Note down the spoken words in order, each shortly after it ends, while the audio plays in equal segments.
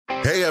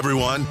Hey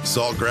everyone,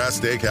 Saltgrass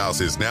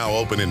Steakhouse is now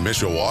open in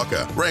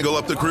Mishawaka. Wrangle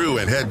up the crew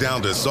and head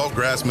down to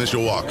Saltgrass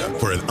Mishawaka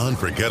for an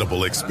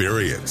unforgettable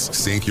experience.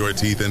 Sink your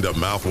teeth into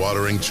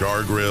mouth-watering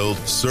char-grilled,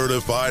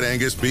 certified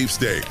Angus beef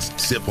steaks.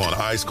 Sip on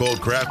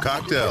ice-cold craft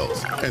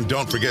cocktails. And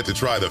don't forget to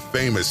try the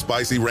famous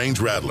spicy range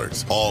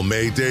rattlers, all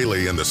made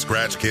daily in the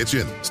Scratch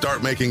Kitchen.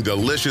 Start making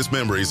delicious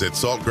memories at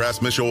Saltgrass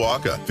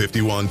Mishawaka,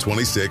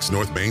 5126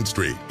 North Main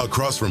Street,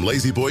 across from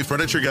Lazy Boy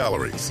Furniture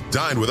Galleries.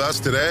 Dine with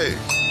us today.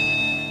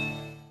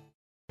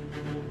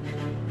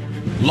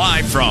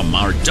 Live from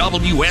our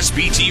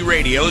WSBT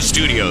radio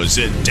studios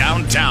in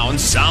downtown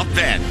South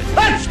Bend.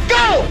 Let's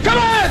go! Come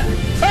on!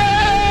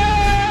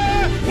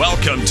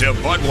 Welcome to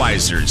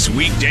Budweiser's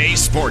Weekday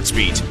Sports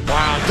Beat.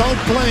 Wow, don't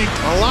blink.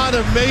 A lot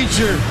of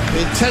major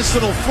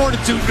intestinal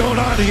fortitude going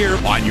on here.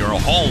 On your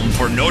home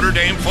for Notre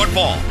Dame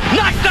football.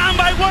 Knocked down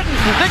by Wooden.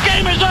 The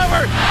game is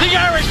over. The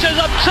Irish is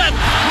upset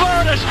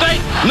Florida State.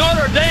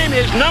 Notre Dame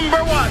is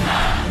number one.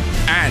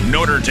 And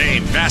Notre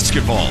Dame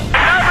basketball.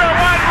 Number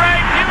one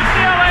ranked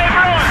UCLA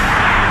Bruins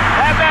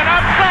have been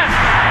upset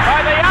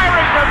by the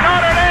Irish of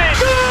Notre Dame.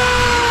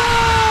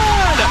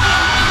 Good!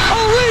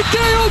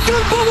 Arike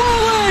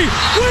Ogunbowale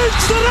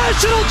wins the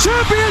national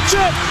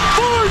championship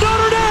for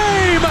Notre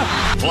Dame.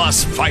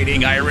 Plus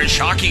Fighting Irish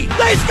hockey.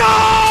 They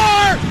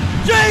score!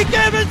 Jake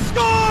Evans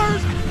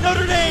scores!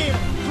 Notre Dame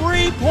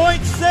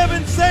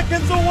 3.7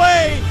 seconds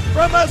away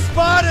from a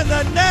spot in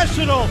the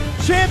national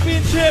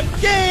championship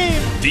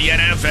game. The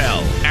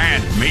NFL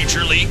and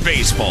Major League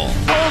Baseball.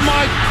 Oh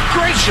my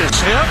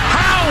gracious,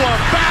 how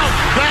about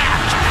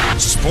that?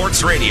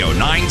 Sports Radio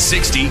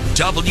 960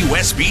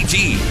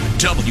 WSBT,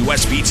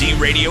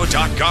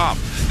 WSBTradio.com,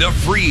 the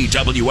free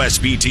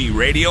WSBT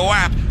radio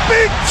app.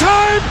 Big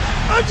time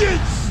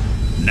onions!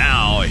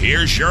 Now,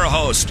 here's your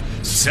host,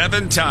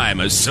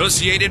 seven-time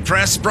Associated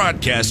Press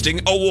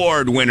Broadcasting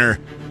Award winner,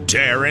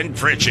 Darren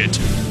Pritchett.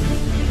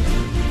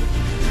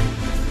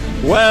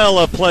 Well,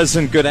 a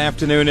pleasant good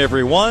afternoon,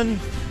 everyone.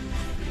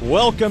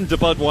 Welcome to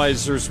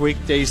Budweiser's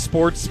Weekday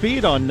Sports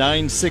Beat on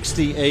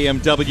 960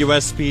 AM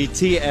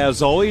WSBT.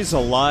 As always, a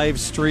live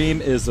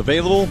stream is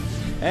available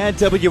at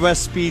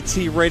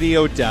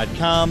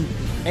WSBTradio.com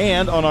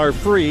and on our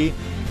free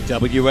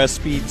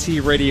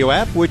WSBT radio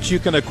app, which you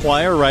can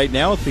acquire right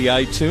now at the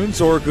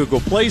iTunes or Google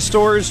Play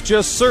stores.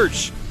 Just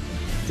search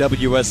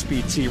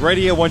WSBT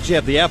Radio. Once you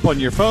have the app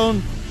on your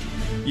phone,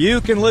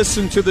 you can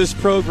listen to this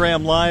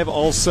program live.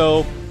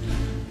 Also,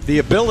 the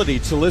ability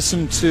to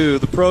listen to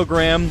the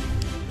program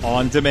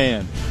on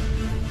demand.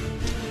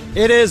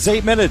 It is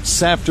 8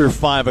 minutes after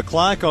 5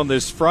 o'clock on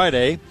this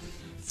Friday,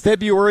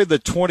 February the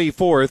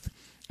 24th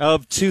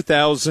of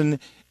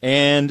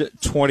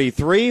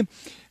 2023.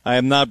 I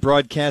am not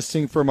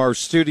broadcasting from our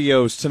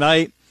studios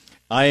tonight.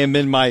 I am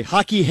in my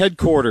hockey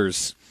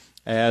headquarters,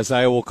 as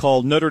I will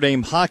call Notre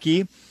Dame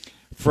hockey,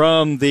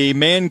 from the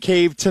Man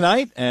Cave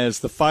tonight, as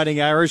the Fighting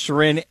Irish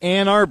are in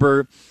Ann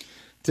Arbor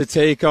to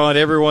take on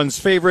everyone's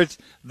favorite,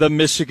 the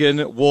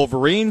Michigan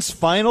Wolverines.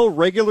 Final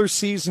regular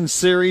season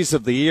series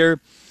of the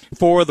year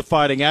for the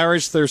Fighting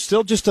Irish. They're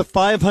still just a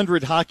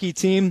 500 hockey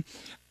team.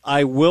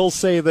 I will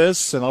say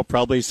this, and I'll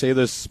probably say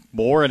this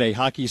more in a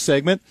hockey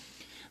segment.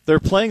 They're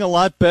playing a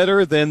lot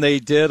better than they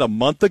did a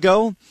month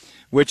ago,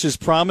 which is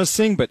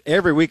promising, but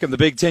every week in the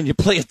Big Ten you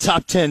play a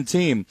top 10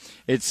 team,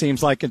 it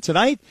seems like. And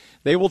tonight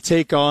they will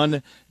take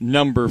on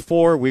number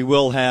 4. We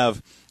will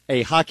have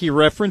a hockey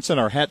reference in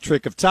our hat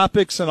trick of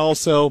topics and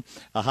also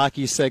a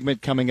hockey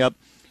segment coming up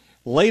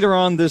later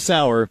on this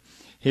hour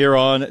here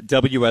on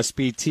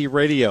WSBT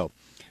Radio.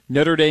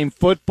 Notre Dame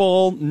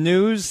football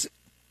news.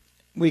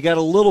 We got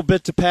a little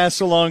bit to pass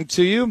along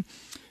to you.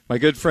 My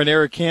good friend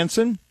Eric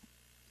Hansen,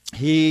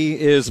 he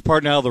is a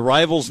part now of the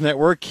Rivals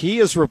Network. He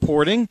is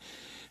reporting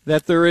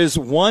that there is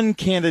one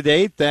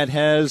candidate that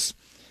has,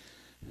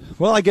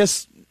 well, I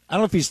guess, I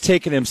don't know if he's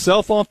taken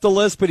himself off the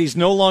list, but he's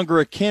no longer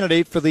a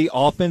candidate for the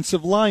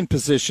offensive line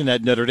position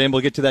at Notre Dame.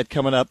 We'll get to that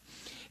coming up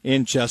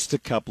in just a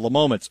couple of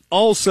moments.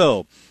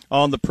 Also,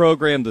 on the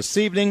program this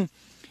evening,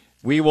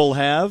 we will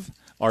have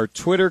our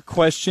Twitter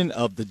question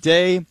of the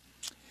day.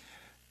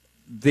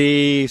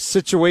 The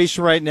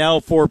situation right now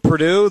for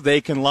Purdue,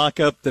 they can lock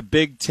up the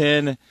Big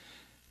Ten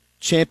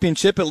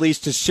championship, at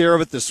least a share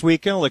of it this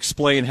weekend. I'll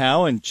explain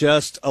how in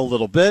just a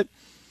little bit.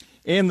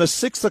 In the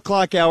 6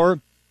 o'clock hour,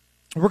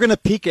 we're going to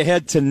peek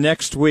ahead to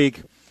next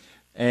week.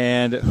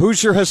 And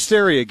Hoosier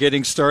Hysteria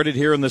getting started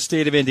here in the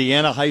state of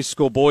Indiana. High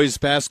school boys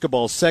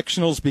basketball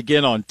sectionals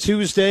begin on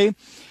Tuesday.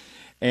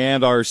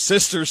 And our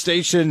sister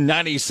station,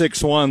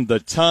 96.1 The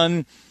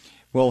Ton,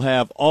 will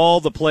have all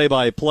the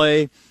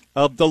play-by-play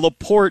of the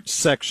LaPorte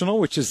sectional,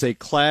 which is a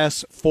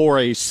Class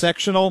 4A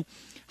sectional.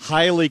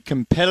 Highly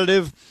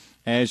competitive,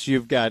 as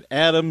you've got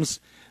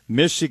Adams,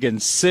 Michigan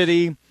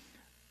City,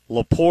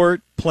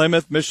 LaPorte,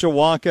 Plymouth,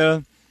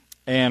 Mishawaka,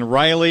 and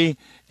Riley,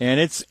 and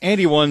it's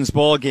anyone's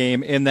ball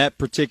game in that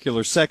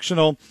particular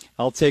sectional.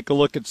 I'll take a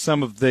look at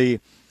some of the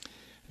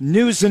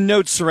news and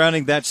notes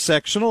surrounding that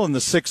sectional in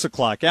the 6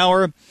 o'clock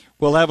hour.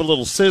 We'll have a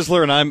little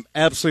sizzler, and I'm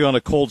absolutely on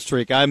a cold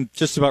streak. I'm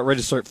just about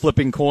ready to start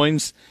flipping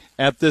coins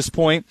at this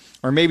point,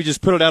 or maybe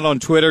just put it out on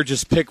Twitter,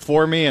 just pick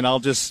for me, and I'll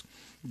just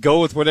go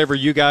with whatever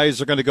you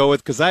guys are going to go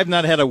with, because I've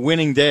not had a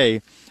winning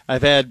day.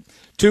 I've had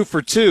 2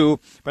 for 2,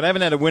 but I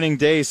haven't had a winning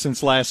day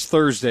since last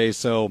Thursday,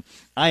 so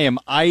I am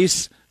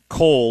ice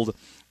cold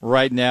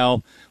right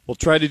now. We'll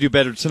try to do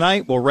better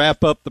tonight. We'll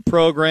wrap up the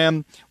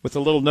program with a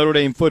little Notre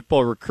Dame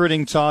football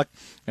recruiting talk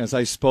as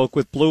I spoke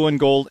with Blue and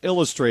Gold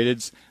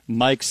Illustrated's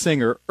Mike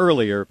Singer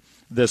earlier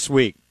this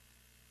week.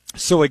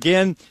 So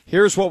again,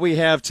 here's what we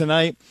have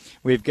tonight.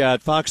 We've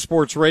got Fox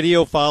Sports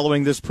Radio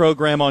following this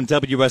program on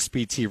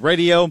WSBT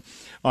Radio.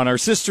 On our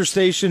sister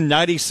station,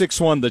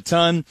 96.1 The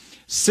Ton,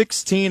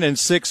 16-6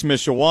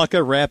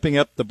 Mishawaka, wrapping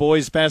up the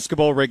boys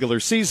basketball regular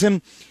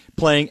season,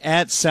 playing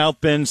at South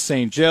Bend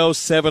St. Joe,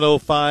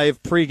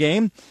 7:05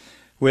 pregame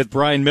with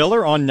Brian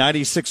Miller on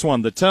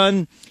 96.1 The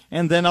Ton.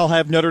 And then I'll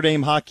have Notre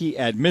Dame hockey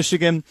at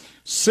Michigan,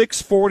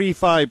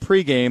 6:45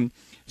 pregame,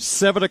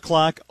 7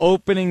 o'clock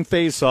opening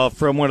face-off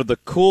from one of the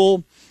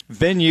cool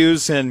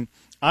venues. And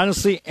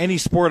honestly, any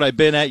sport I've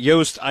been at,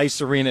 Yost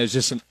Ice Arena is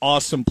just an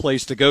awesome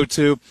place to go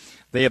to.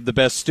 They have the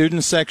best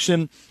student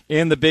section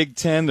in the Big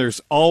Ten.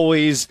 There's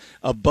always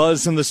a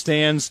buzz in the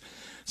stands.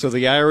 So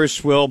the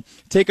Irish will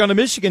take on a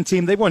Michigan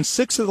team. They've won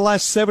 6 of the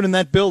last 7 in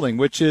that building,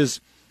 which is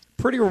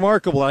pretty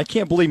remarkable. I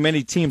can't believe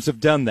many teams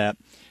have done that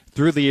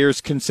through the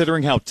years,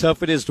 considering how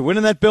tough it is to win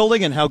in that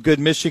building and how good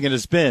Michigan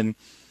has been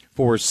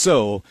for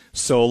so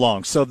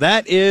long. So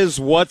that is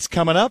what's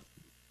coming up.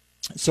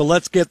 So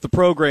let's get the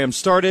program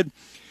started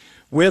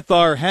with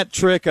our hat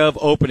trick of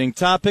opening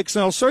topics.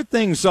 And I'll start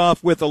things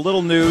off with a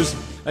little news.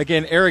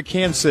 Again, Eric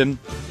Hansen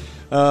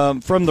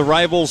from the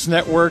Rivals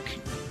Network,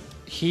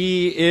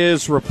 he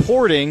is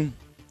reporting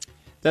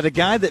that a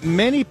guy that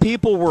many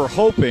people were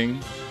hoping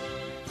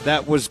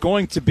that was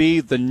going to be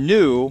the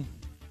new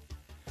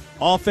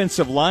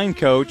offensive line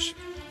coach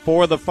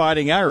for the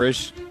Fighting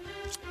Irish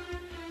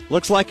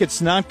looks like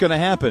it's not going to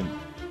happen.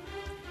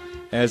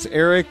 As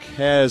Eric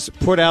has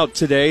put out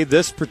today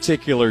this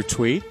particular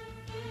tweet,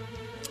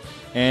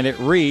 and it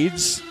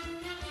reads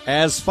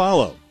as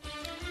follows.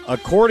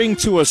 According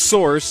to a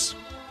source,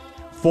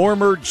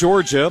 former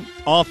Georgia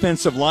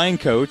offensive line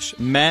coach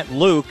Matt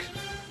Luke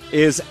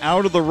is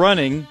out of the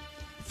running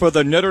for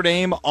the Notre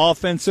Dame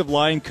offensive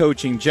line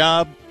coaching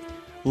job.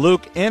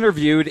 Luke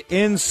interviewed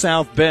in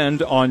South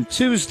Bend on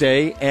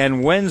Tuesday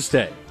and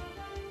Wednesday.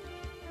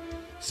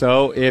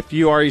 So if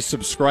you are a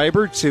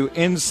subscriber to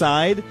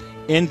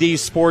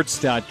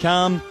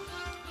InsideNDSports.com,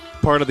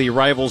 part of the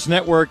Rivals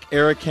Network,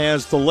 Eric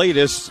has the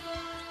latest,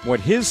 what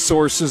his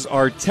sources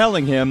are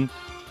telling him,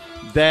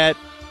 that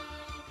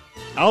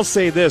I'll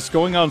say this,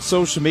 going on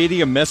social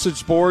media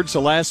message boards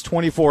the last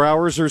 24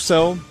 hours or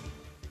so,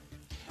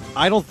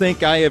 I don't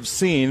think I have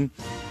seen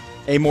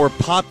a more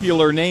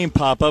popular name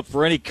pop up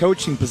for any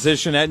coaching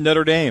position at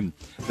Notre Dame.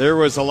 There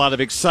was a lot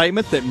of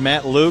excitement that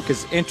Matt Luke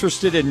is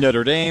interested in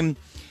Notre Dame.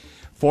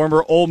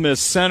 Former Ole Miss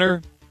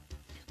center,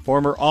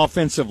 former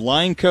offensive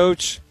line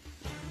coach.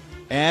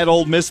 At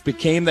Ole Miss,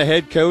 became the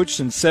head coach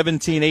in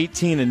 17,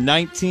 18, and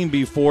 19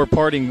 before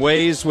parting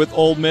ways with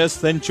Ole Miss.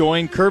 Then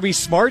joined Kirby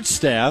Smart's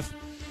staff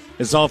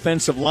as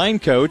offensive line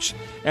coach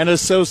and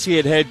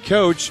associate head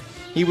coach.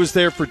 He was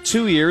there for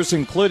 2 years,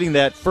 including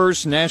that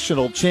first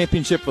national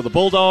championship for the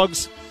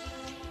Bulldogs.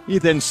 He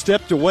then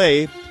stepped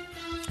away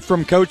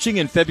from coaching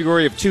in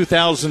February of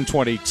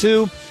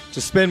 2022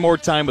 to spend more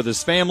time with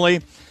his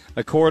family.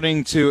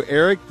 According to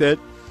Eric, that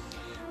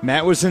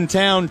Matt was in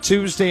town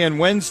Tuesday and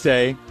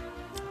Wednesday,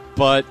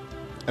 but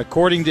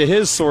according to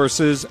his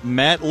sources,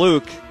 Matt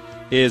Luke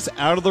is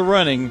out of the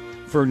running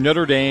for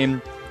Notre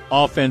Dame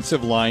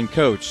offensive line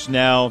coach.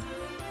 Now,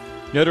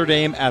 Notre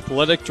Dame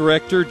athletic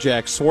director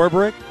Jack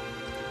Swarbrick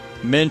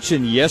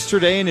mentioned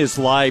yesterday in his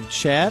live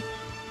chat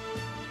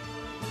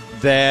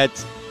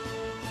that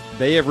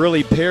they have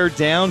really pared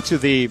down to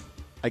the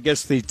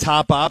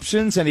top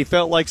options, and he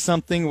felt like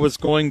something was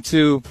going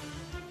to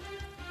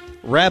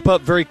wrap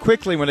up very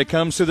quickly when it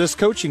comes to this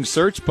coaching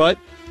search, but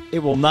it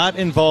will not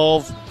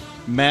involve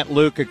Matt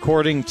Luke,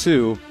 according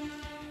to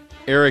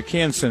Eric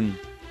Hansen,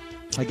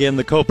 again,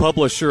 the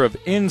co-publisher of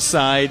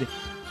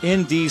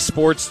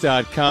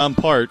InsideNDSports.com,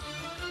 part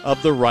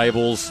of the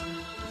Rivals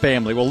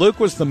family. Well, Luke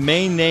was the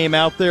main name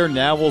out there.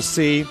 Now we'll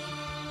see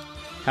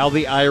how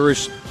the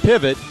Irish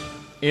pivot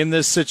in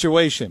this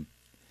situation.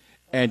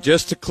 And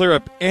just to clear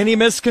up any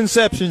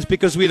misconceptions,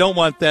 because we don't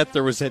want that,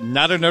 there was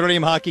not a Notre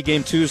Dame hockey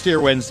game Tuesday or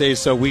Wednesday,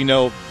 so we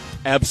know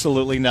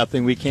absolutely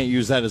nothing. We can't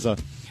use that as a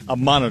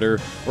monitor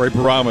or a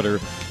barometer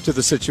to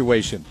the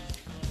situation.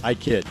 I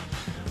kid.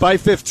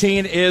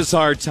 5:15 is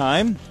our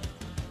time.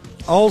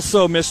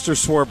 Also, Mr.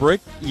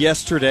 Swarbrick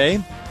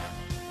yesterday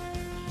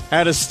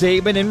had a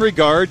statement in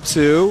regard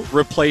to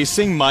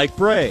replacing Mike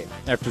Brey.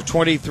 After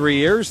 23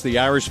 years, the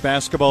Irish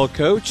basketball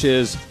coach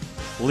is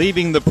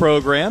leaving the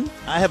program.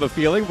 I have a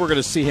feeling we're going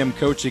to see him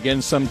coach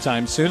again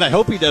sometime soon. I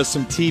hope he does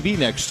some TV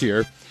next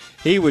year.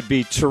 He would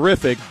be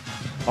terrific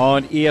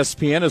on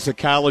ESPN as a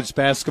college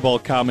basketball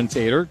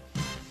commentator.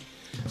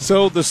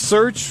 So the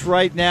search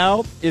right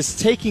now is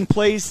taking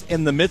place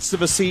in the midst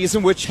of a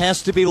season, which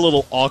has to be a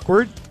little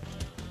awkward.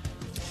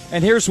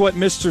 And here's what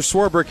Mr.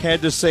 Swarbrick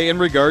had to say in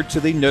regard to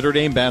the Notre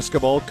Dame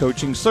basketball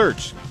coaching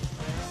search.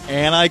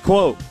 And I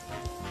quote,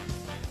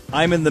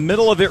 "I'm in the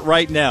middle of it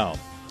right now.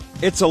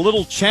 It's a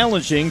little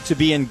challenging to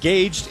be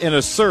engaged in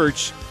a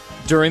search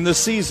during the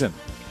season.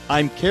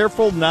 I'm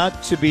careful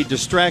not to be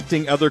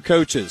distracting other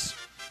coaches.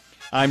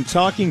 I'm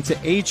talking to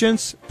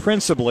agents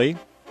principally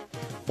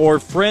or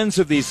friends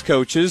of these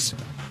coaches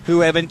who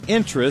have an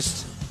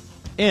interest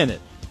in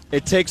it.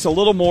 It takes a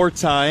little more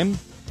time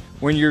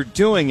when you're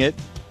doing it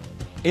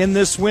in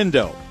this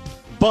window,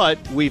 but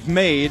we've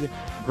made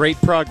great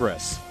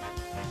progress.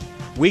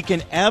 We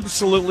can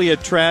absolutely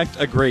attract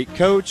a great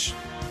coach.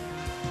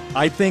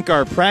 I think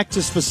our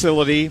practice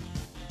facility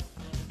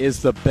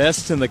is the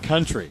best in the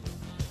country.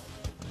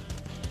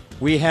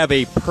 We have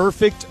a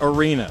perfect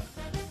arena.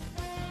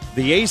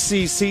 The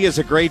ACC is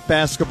a great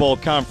basketball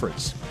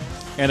conference,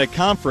 and a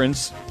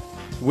conference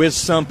with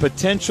some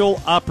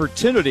potential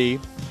opportunity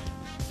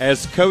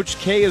as Coach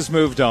K has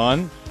moved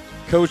on,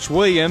 Coach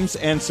Williams,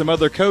 and some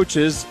other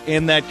coaches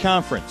in that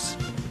conference.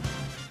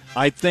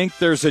 I think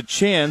there's a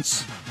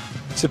chance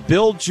to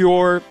build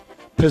your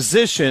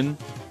position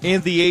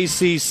in the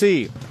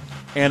ACC.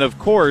 And, of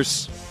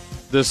course,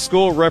 the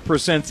school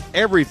represents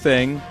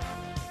everything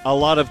a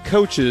lot of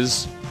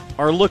coaches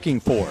are looking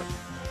for."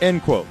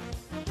 End quote.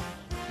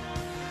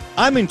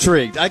 I'm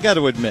intrigued, I got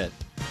to admit.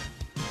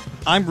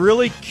 I'm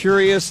really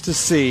curious to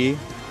see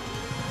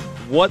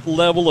what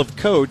level of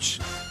coach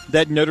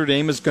that Notre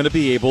Dame is going to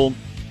be able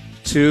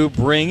to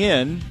bring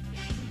in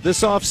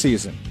this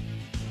offseason.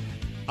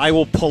 I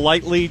will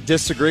politely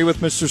disagree with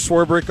Mr.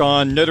 Swarbrick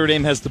on Notre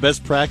Dame has the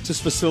best practice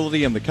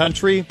facility in the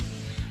country.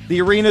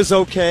 The arena's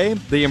okay.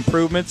 The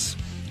improvements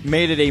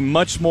made it a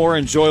much more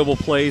enjoyable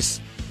place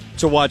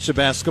to watch a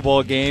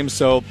basketball game,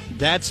 so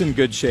that's in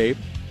good shape.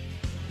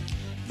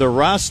 The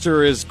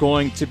roster is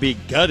going to be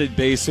gutted,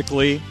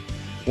 basically.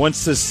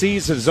 Once the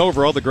season is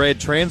over, all the grad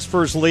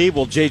transfers leave.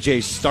 Will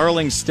J.J.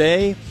 Starling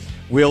stay?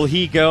 Will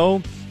he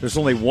go? There's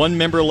only one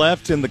member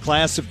left in the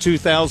class of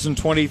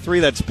 2023.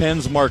 That's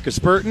Penn's Marcus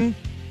Burton.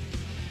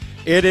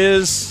 It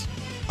is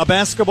a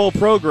basketball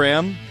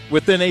program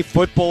within a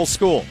football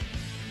school.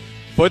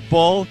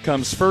 Football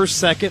comes first,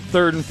 second,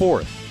 third, and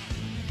fourth.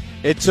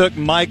 It took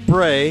Mike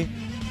Bray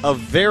a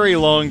very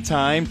long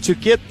time to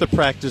get the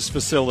practice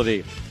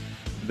facility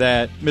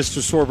that Mr.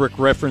 Swarbrick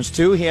referenced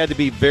to. He had to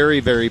be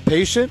very, very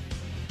patient.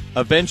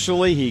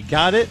 Eventually, he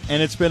got it,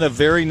 and it's been a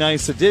very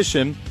nice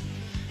addition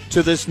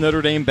to this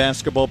Notre Dame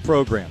basketball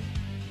program.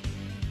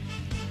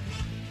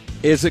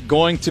 Is it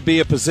going to be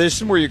a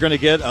position where you're going to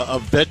get a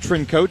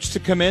veteran coach to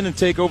come in and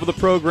take over the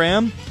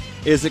program?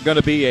 Is it going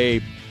to be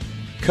a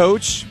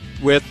coach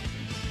with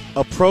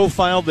a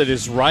profile that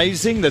is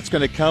rising that's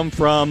going to come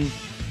from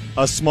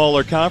a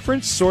smaller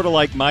conference, sort of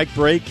like Mike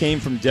Bray came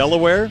from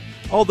Delaware?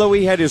 Although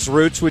he had his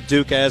roots with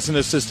Duke as an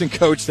assistant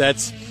coach,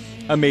 that's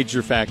a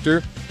major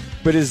factor.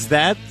 But is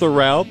that the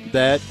route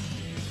that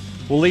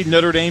will lead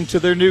Notre Dame to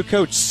their new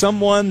coach?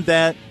 Someone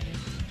that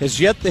has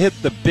yet to hit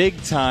the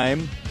big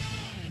time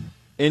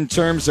in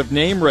terms of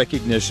name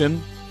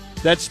recognition,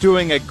 that's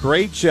doing a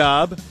great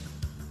job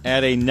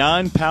at a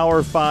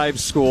non-Power 5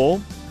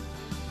 school,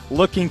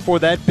 looking for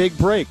that big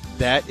break.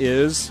 That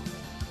is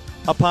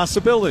a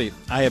possibility.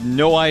 I have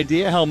no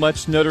idea how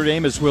much Notre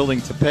Dame is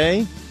willing to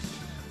pay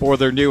for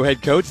their new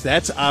head coach.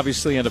 That's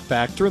obviously a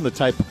factor in the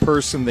type of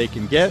person they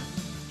can get.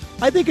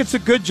 I think it's a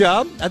good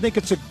job. I think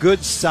it's a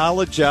good,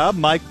 solid job.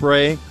 Mike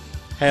Bray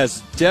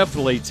has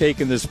definitely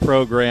taken this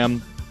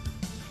program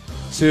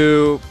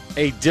to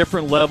a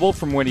different level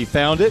from when he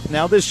found it.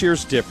 Now, this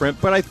year's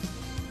different, but I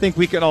think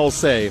we can all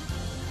say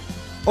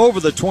over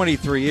the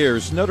 23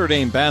 years, Notre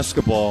Dame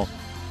basketball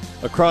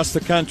across the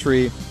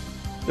country,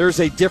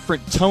 there's a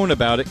different tone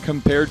about it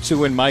compared to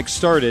when Mike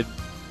started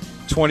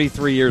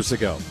 23 years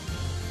ago.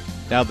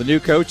 Now, the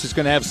new coach is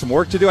going to have some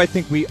work to do. I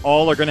think we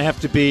all are going to have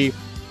to be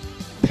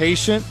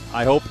patient.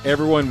 I hope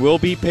everyone will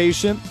be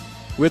patient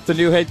with the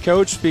new head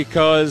coach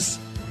because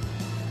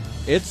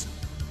it's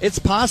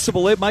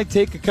possible it might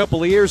take a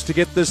couple of years to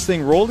get this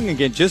thing rolling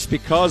again just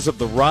because of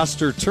the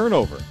roster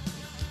turnover.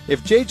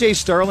 If J.J.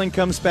 Starling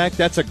comes back,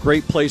 that's a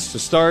great place to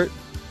start.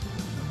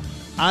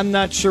 I'm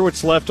not sure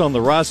what's left on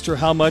the roster,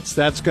 how much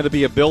that's going to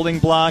be a building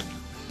block.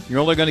 You're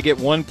only going to get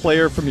one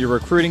player from your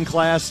recruiting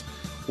class.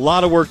 A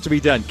lot of work to be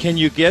done. Can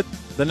you get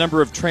the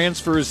number of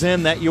transfers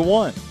in that you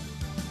want?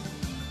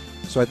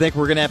 So I think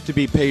we're going to have to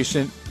be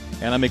patient,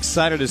 and I'm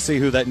excited to see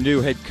who that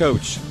new head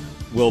coach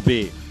will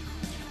be.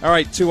 All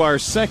right, to our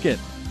second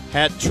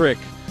hat trick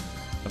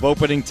of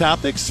opening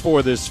topics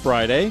for this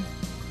Friday.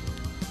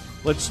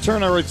 Let's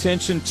turn our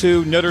attention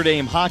to Notre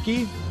Dame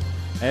hockey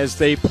as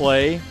they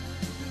play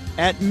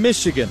at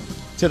Michigan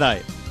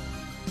tonight.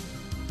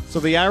 So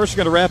the Irish are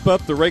going to wrap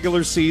up the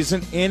regular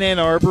season in Ann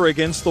Arbor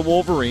against the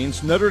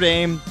Wolverines. Notre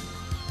Dame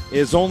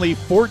is only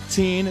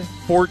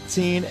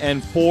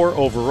 14-4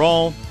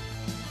 overall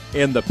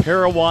in the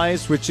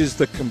Pairwise, which is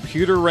the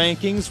computer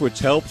rankings, which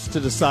helps to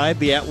decide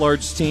the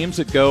at-large teams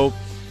that go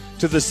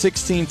to the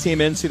 16-team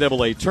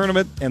NCAA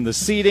tournament and the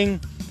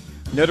seeding.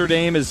 Notre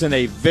Dame is in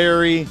a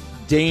very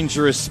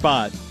dangerous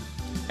spot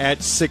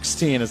at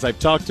 16. As I've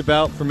talked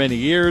about for many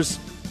years,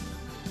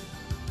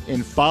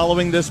 in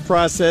following this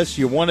process,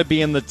 you want to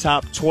be in the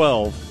top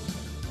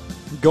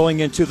 12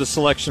 going into the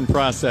selection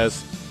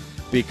process,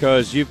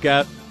 because you've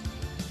got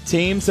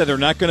teams that are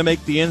not going to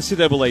make the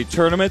NCAA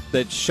tournament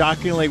that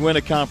shockingly win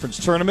a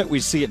conference tournament. We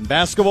see it in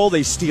basketball.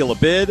 They steal a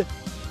bid.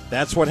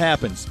 That's what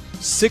happens.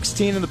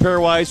 16 in the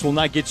pairwise will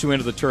not get you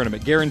into the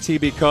tournament, guarantee,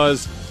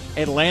 because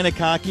Atlantic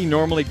Hockey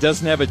normally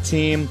doesn't have a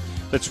team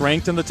that's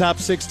ranked in the top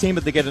 16,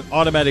 but they get an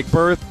automatic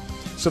berth.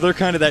 So they're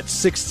kind of that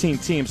 16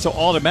 team. So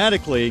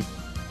automatically,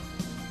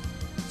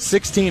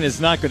 16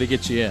 is not going to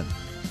get you in.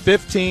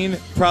 15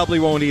 probably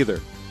won't either.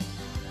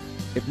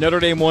 If Notre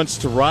Dame wants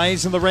to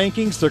rise in the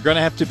rankings, they're going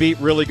to have to beat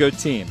really good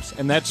teams.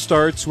 And that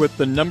starts with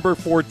the number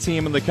 4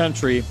 team in the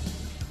country,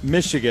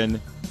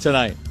 Michigan,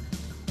 tonight.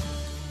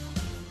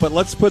 But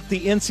let's put the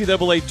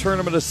NCAA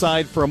tournament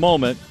aside for a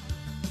moment.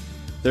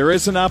 There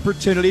is an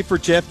opportunity for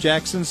Jeff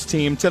Jackson's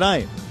team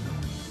tonight.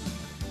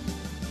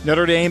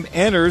 Notre Dame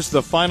enters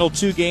the final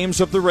 2 games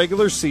of the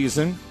regular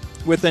season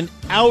with an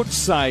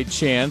outside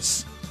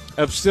chance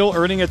of still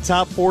earning a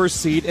top 4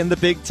 seed in the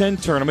Big Ten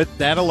tournament.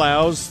 That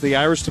allows the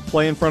Irish to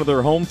play in front of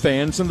their home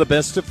fans in the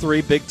best of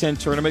 3 Big Ten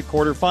tournament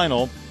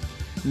quarterfinal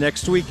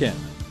next weekend.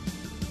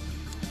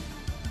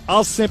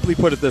 I'll simply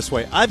put it this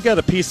way. I've got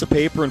a piece of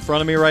paper in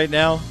front of me right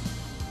now,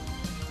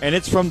 and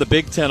it's from the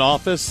Big Ten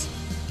office,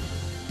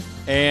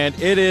 and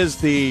it is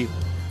the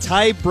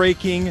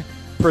tie-breaking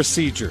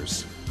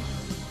procedures.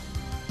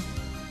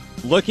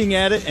 Looking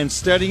at it and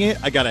studying it,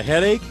 I got a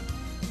headache.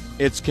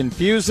 It's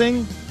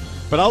confusing.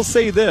 But I'll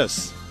say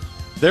this,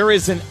 there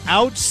is an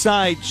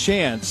outside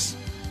chance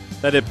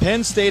that if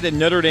Penn State and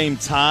Notre Dame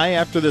tie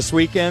after this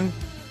weekend,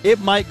 it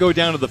might go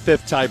down to the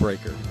 5th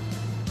tiebreaker.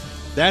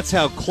 That's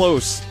how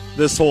close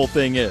this whole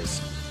thing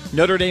is.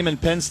 Notre Dame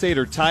and Penn State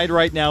are tied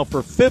right now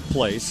for 5th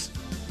place.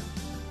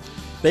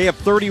 They have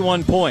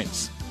 31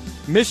 points.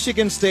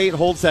 Michigan State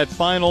holds that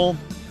final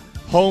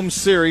home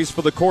series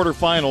for the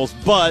quarterfinals,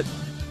 but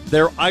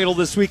they're idle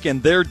this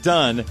weekend. They're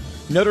done.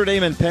 Notre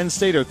Dame and Penn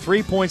State are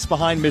 3 points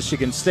behind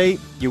Michigan State.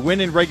 You win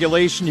in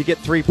regulation, you get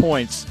 3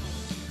 points.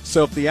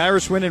 So if the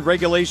Irish win in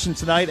regulation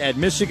tonight at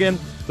Michigan,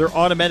 they're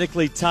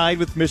automatically tied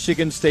with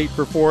Michigan State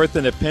for 4th.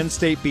 And if Penn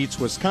State beats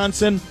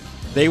Wisconsin,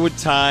 they would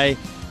tie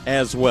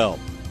as well.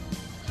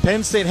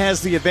 Penn State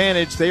has the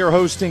advantage. They are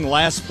hosting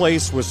last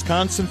place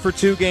Wisconsin for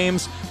 2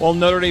 games, while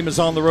Notre Dame is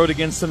on the road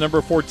against the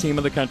number 4 team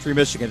in the country,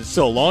 Michigan. It's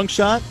still a long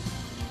shot.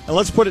 And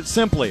let's put it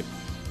simply.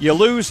 You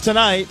lose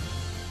tonight,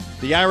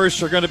 the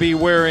Irish are going to be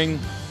wearing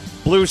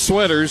blue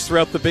sweaters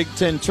throughout the Big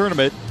Ten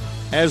tournament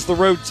as the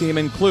road team,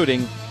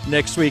 including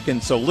next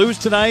weekend. So lose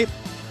tonight,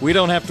 we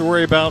don't have to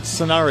worry about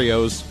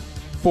scenarios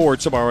for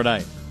tomorrow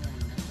night.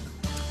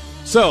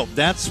 So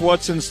that's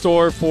what's in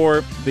store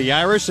for the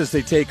Irish as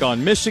they take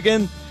on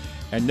Michigan.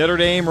 And Notre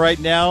Dame right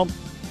now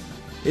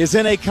is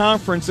in a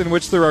conference in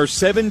which there are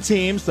 7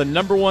 teams. The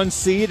number 1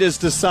 seed is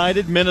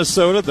decided,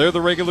 Minnesota. They're the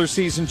regular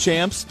season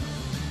champs.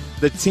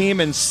 The team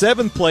in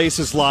 7th place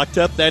is locked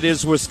up. That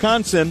is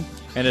Wisconsin.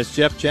 And as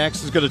Jeff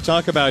Jackson is going to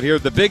talk about here,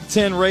 the Big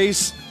Ten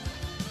race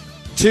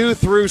 2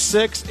 through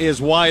 6 is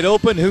wide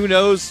open. Who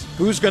knows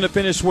who's going to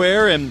finish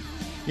where? And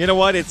you know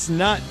what? It's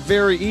not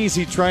very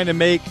easy trying to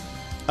make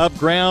up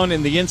ground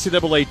in the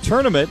NCAA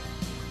tournament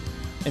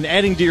and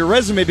adding to your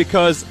resume,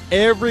 because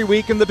every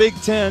week in the Big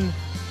Ten,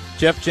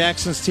 Jeff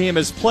Jackson's team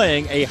is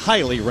playing a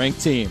highly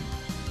ranked team.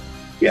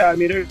 Yeah, I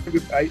mean,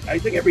 I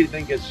think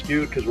everything gets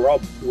skewed because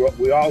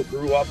we all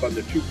grew up on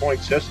the 2-point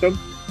system.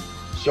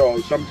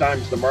 So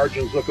sometimes the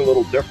margins look a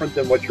little different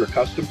than what you're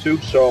accustomed to.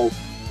 So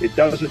it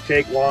doesn't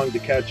take long to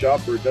catch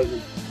up, or it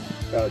doesn't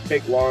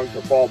take long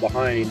to fall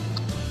behind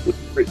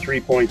with the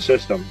 3-point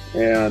system.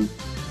 And,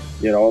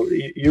 you know,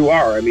 you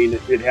are. I mean,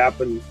 it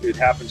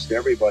happens to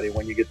everybody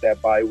when you get that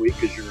bye week,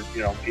 because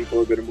people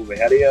are going to move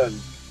ahead of you.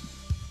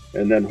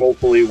 And then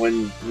hopefully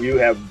when you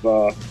have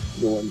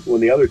when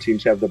the other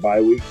teams have the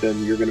bye week,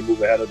 then you're going to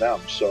move ahead of them.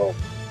 So,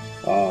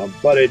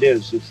 but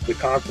it's the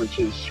conference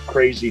is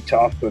crazy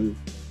tough, and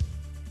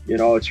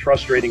it's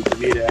frustrating for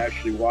me to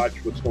actually watch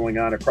what's going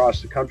on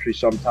across the country.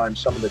 Sometimes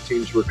some of the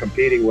teams we're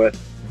competing with,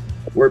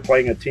 we're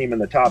playing a team in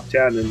the top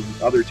 10, and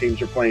other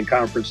teams are playing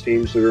conference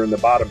teams that are in the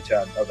bottom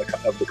 10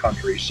 of the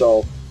country.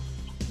 So,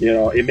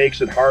 it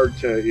makes it hard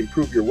to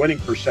improve your winning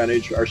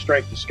percentage. Our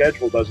strength of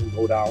schedule doesn't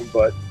go down,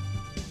 but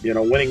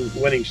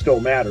winning still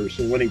matters,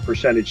 and winning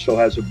percentage still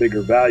has a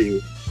bigger value,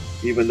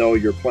 even though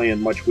you're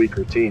playing much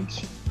weaker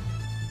teams.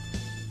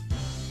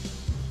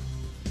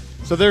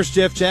 So there's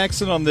Jeff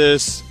Jackson on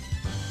this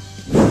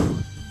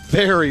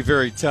very,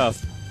 very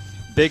tough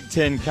Big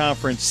Ten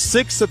Conference.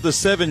 6 of the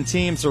 7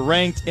 teams are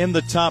ranked in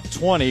the top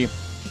 20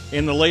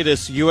 in the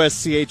latest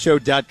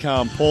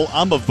USCHO.com poll.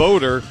 I'm a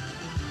voter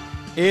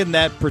in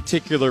that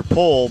particular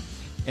poll,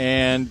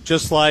 and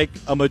just like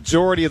a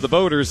majority of the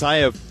voters, I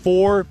have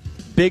 4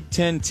 Big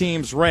Ten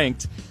teams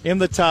ranked in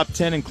the top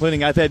 10,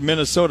 including I've had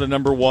Minnesota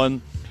number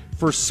 1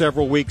 for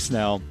several weeks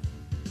now.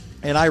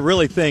 And I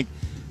really think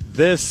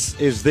this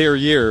is their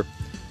year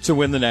to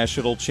win the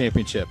national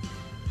championship.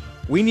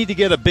 We need to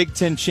get a Big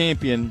Ten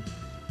champion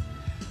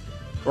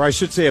or I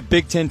should say a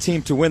Big Ten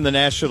team to win the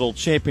national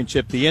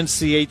championship. The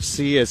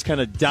NCHC has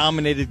kind of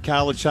dominated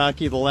college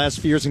hockey the last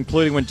few years,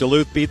 including when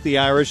Duluth beat the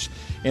Irish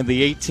in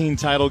the 18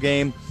 title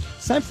game.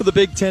 It's time for the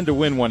Big Ten to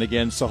win one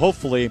again, so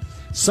hopefully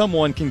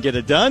someone can get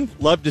it done.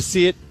 Love to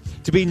see it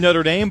to be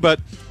Notre Dame, but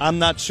I'm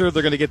not sure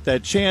they're going to get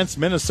that chance.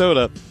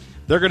 Minnesota,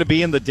 they're going to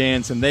be in the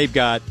dance, and they've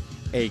got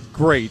a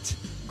great,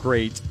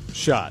 great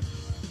shot.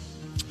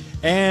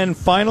 And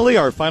finally,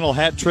 our final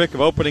hat trick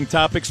of opening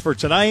topics for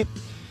tonight.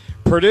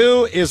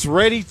 Purdue is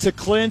ready to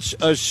clinch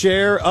a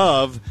share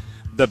of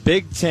the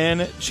Big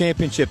Ten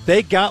championship.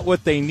 They got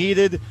what they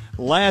needed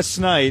last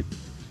night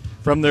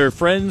from their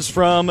friends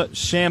from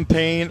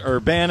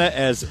Champaign-Urbana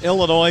as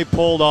Illinois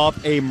pulled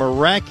off a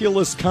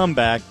miraculous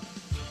comeback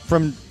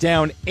from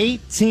down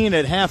 18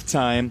 at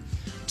halftime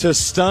to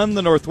stun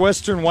the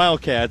Northwestern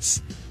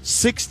Wildcats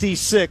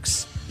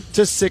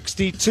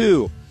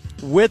 66-62.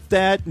 With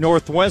that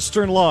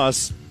Northwestern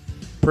loss,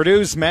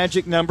 Purdue's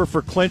magic number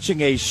for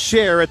clinching a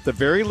share at the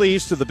very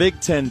least of the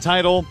Big Ten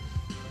title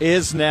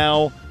is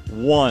now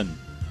 1.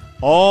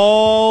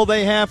 All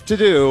they have to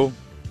do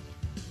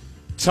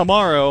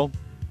tomorrow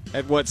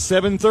at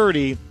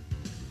 7:30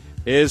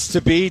 is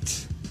to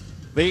beat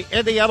the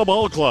Indiana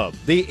Ball Club.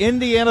 The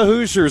Indiana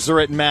Hoosiers are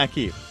at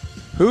Mackey.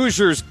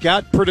 Hoosiers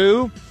got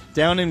Purdue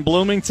down in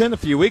Bloomington a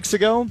few weeks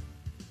ago,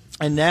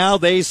 and now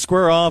they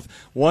square off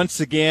once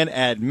again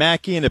at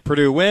Mackey, and if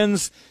Purdue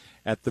wins,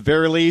 at the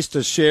very least,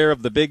 a share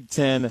of the Big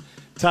Ten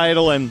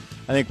title, and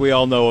I think we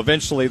all know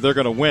eventually they're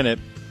going to win it,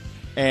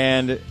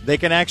 and they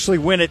can actually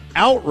win it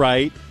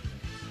outright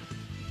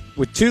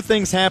with two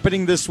things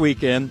happening this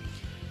weekend.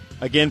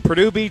 Again,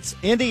 Purdue beats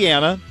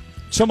Indiana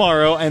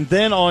tomorrow, and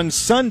then on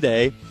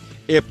Sunday,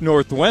 if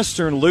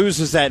Northwestern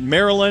loses at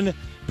Maryland,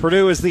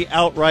 Purdue is the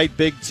outright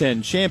Big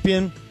Ten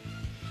champion.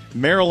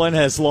 Maryland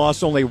has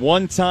lost only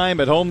one time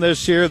at home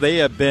this year. They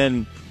have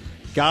been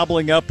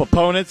gobbling up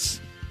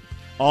opponents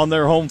on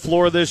their home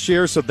floor this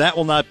year, so that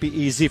will not be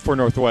easy for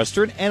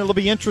Northwestern. And it'll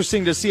be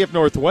interesting to see if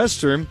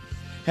Northwestern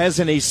has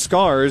any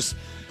scars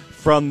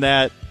from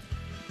that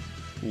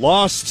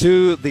loss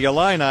to the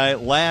Illini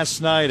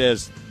last night,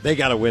 as they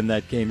got to win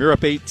that game. You're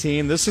up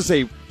 18. This is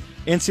a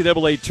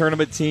NCAA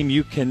tournament team.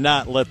 You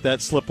cannot let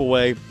that slip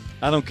away.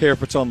 I don't care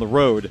if it's on the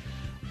road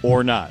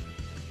or not.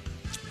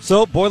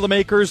 So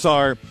Boilermakers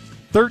are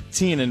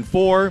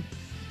 13-4.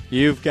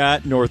 You've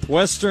got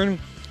Northwestern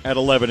at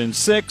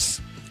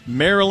 11-6.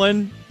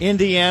 Maryland,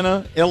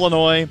 Indiana,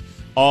 Illinois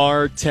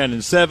are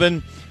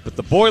 10-7. But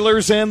the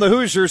Boilers and the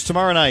Hoosiers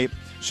tomorrow night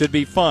should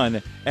be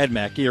fun at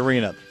Mackey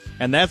Arena.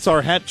 And that's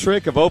our hat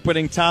trick of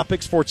opening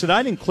topics for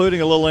tonight,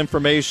 including a little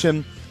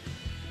information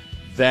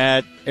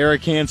that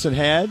Eric Hansen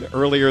had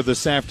earlier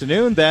this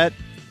afternoon, that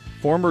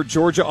former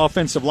Georgia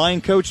offensive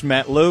line coach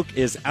Matt Luke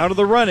is out of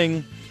the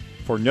running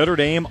for Notre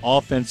Dame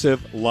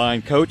offensive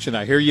line coach. And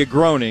I hear you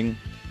groaning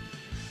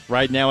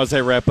right now as I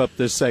wrap up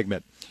this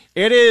segment.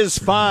 It is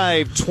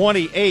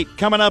 5:28.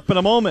 Coming up in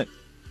a moment,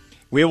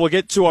 we will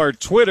get to our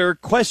Twitter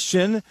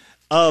question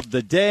of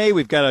the day.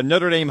 We've got a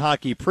Notre Dame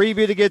hockey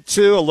preview to get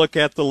to, a look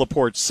at the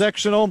LaPorte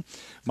sectional.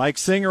 Mike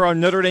Singer on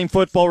Notre Dame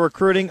football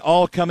recruiting,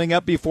 all coming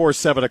up before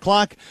 7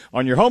 o'clock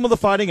on your home of the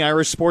Fighting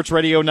Irish, Sports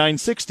Radio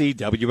 960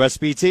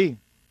 WSBT.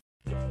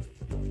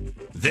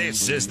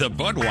 This is the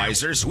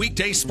Budweiser's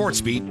Weekday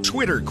Sports Beat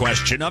Twitter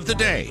question of the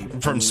day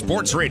from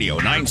Sports Radio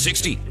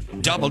 960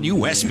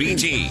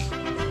 WSBT.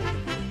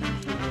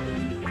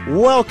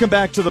 Welcome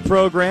back to the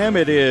program.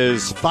 It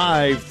is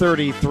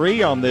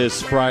 5:33 on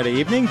this Friday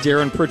evening.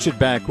 Darren Pritchett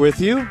back with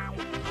you.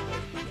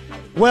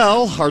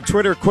 Well, our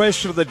Twitter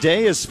question of the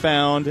day is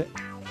found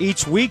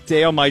each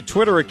weekday on my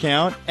Twitter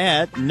account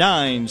at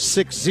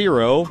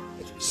 960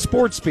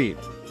 SportsBeat.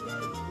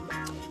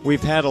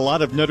 We've had a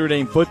lot of Notre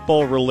Dame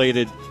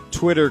football-related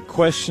Twitter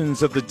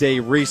questions of the day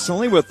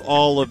recently, with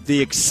all of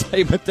the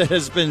excitement that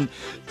has been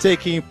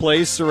taking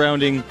place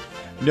surrounding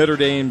Notre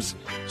Dame's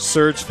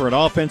search for an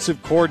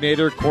offensive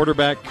coordinator,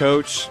 quarterback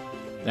coach,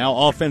 now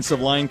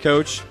offensive line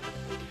coach.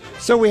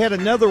 So we had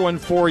another one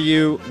for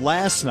you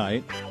last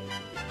night.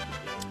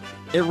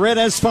 It read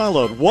as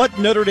followed: what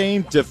Notre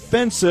Dame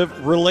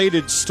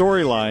defensive-related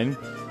storyline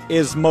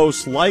is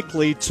most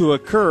likely to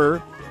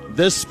occur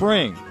this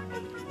spring?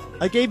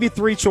 I gave you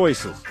three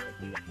choices.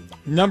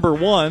 Number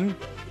one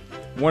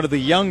of the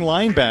young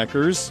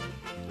linebackers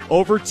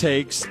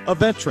overtakes a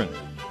veteran.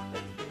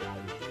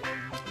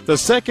 The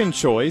second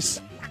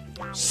choice,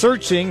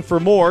 searching for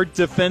more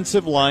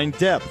defensive line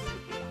depth.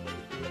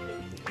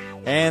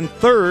 And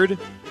third,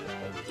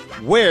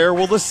 where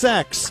will the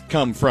sacks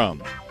come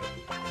from?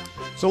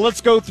 So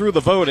let's go through the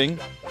voting.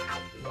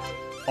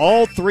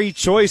 All three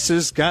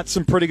choices got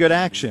some pretty good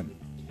action.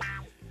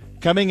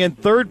 Coming in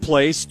third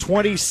place,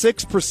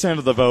 26%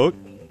 of the vote,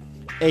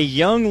 a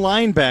young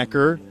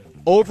linebacker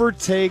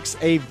overtakes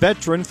a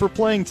veteran for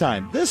playing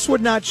time. This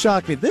would not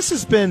shock me. This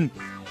has been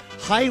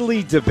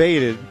highly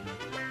debated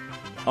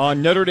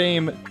on Notre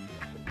Dame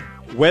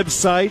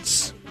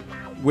websites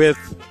with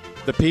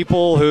the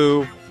people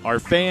who are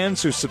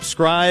fans, who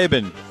subscribe,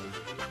 and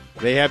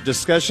they have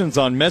discussions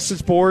on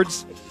message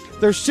boards.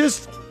 There's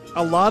just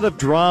a lot of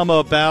drama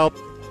about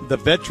the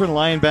veteran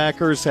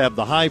linebackers have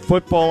the high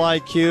football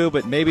IQ,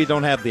 but maybe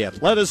don't have the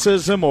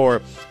athleticism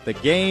or the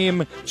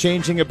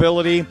game-changing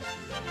ability.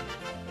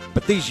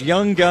 But these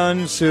young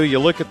guns who you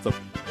look at the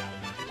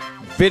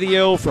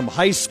video from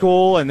high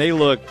school and they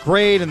look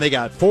great and they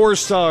got 4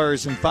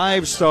 stars and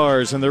 5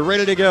 stars and they're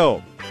ready to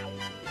go.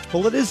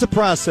 Well, it is a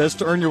process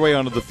to earn your way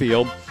onto the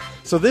field.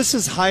 So this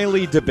is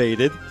highly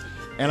debated,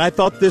 and I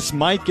thought this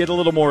might get a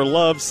little more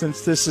love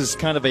since this is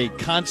kind of a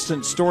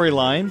constant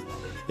storyline.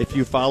 If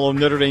you follow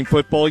Notre Dame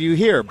football, you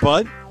hear.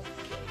 But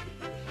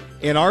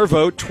in our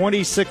vote,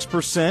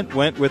 26%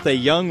 went with a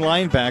young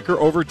linebacker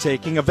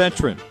overtaking a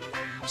veteran.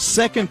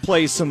 Second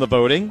place in the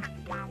voting,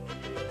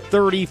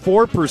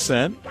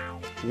 34%.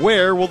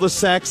 Where will the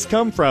sacks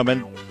come from?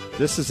 And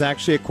this is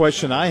actually a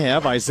question I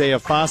have. Isaiah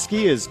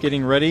Foskey is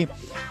getting ready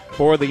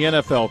for the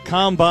NFL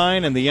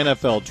Combine and the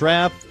NFL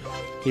Draft.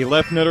 He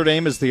left Notre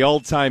Dame as the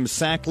all-time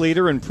sack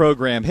leader in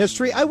program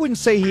history. I wouldn't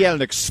say he had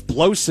an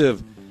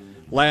explosive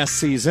last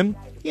season.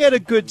 He had a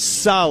good,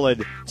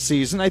 solid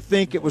season. I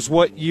think it was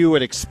what you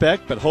would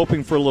expect, but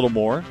hoping for a little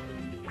more.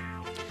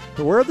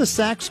 But where are the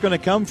sacks going to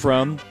come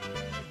from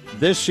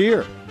this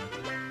year?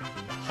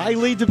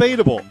 Highly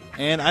debatable,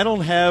 and I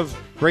don't have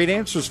great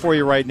answers for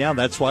you right now.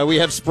 That's why we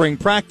have spring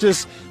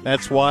practice.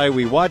 That's why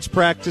we watch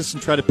practice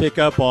and try to pick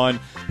up on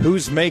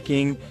who's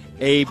making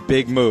a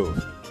big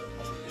move.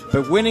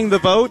 But winning the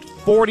vote,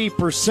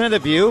 40%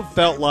 of you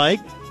felt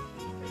like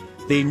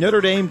the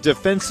Notre Dame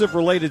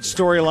defensive-related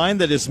storyline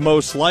that is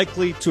most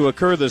likely to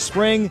occur this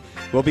spring.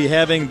 We'll be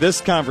having this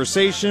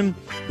conversation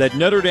that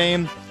Notre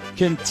Dame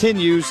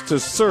continues to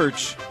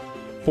search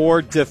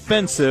for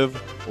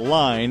defensive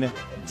line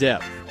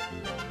depth.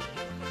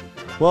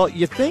 Well,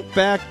 you think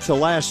back to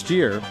last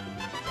year,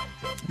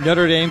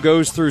 Notre Dame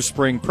goes through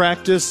spring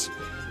practice,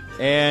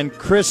 and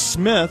Chris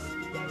Smith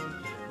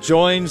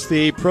joins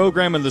the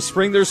program in the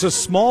spring. There's a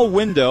small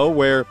window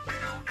where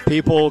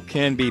people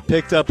can be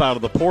picked up out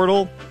of the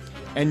portal,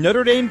 and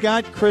Notre Dame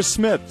got Chris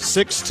Smith,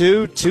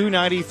 6'2",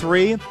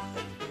 293.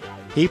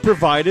 He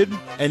provided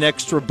an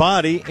extra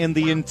body in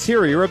the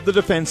interior of the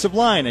defensive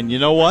line, and you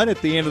know what?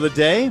 At the end of the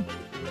day,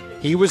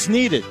 he was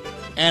needed,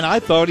 and I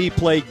thought he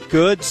played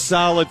good,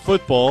 solid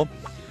football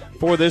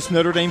for this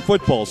Notre Dame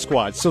football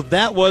squad. So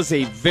that was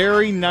a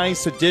very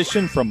nice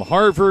addition from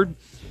Harvard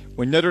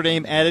when Notre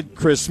Dame added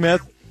Chris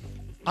Smith.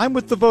 I'm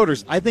with the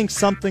voters. I think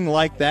something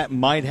like that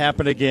might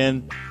happen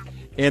again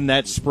in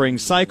that spring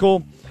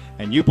cycle,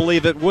 and you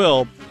believe it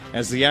will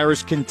as the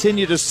Irish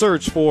continue to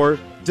search for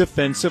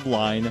defensive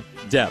line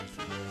depth.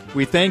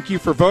 We thank you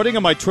for voting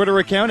on my Twitter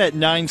account at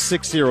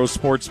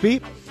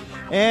 960SportsBeat,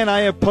 and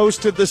I have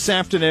posted this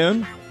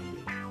afternoon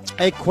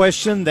a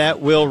question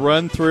that will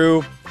run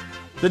through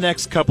the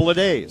next couple of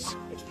days.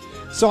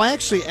 So I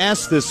actually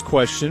asked this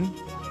question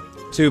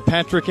to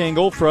Patrick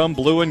Engel from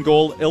Blue and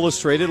Gold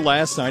Illustrated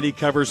last night. He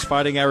covers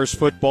Fighting Irish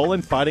football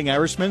and Fighting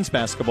Irish men's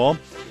basketball.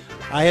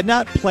 I had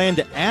not planned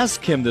to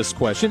ask him this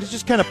question. It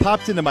just kind of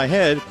popped into my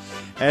head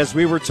as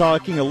we were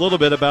talking a little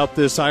bit about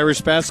this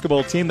Irish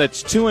basketball team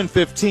that's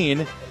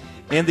 2-15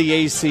 in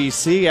the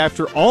ACC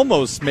after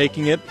almost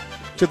making it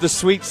to the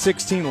Sweet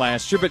 16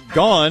 last year, but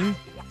gone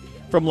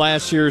from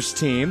last year's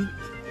team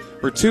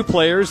were 2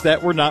 players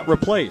that were not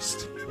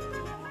replaced.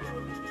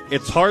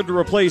 It's hard to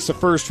replace a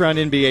first-round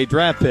NBA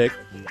draft pick,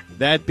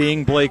 that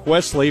being Blake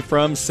Wesley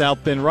from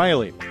South Bend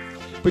Riley.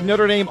 But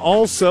Notre Dame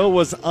also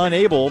was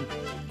unable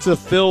to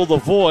fill the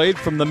void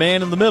from the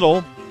man in the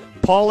middle,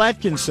 Paul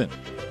Atkinson.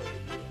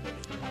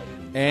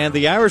 And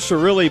the Irish are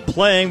really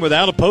playing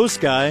without a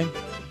post guy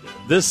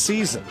this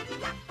season.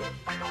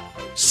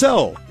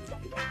 So,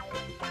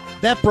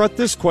 that brought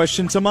this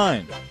question to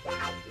mind.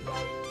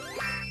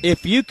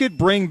 If you could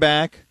bring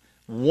back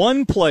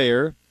one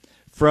player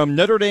from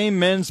Notre Dame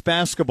men's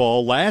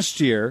basketball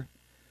last year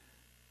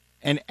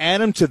and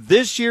add him to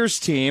this year's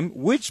team,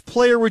 which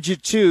player would you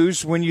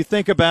choose when you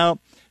think about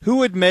who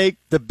would make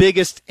the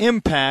biggest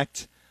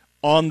impact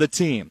on the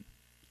team?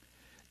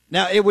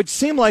 Now, it would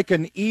seem like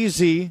an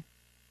easy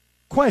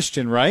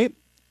question, right?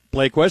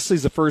 Blake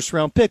Wesley's a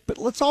first-round pick, but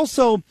let's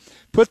also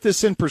put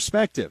this in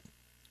perspective.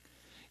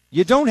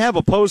 You don't have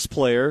a post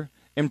player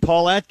in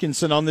Paul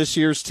Atkinson on this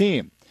year's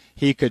team.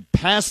 He could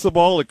pass the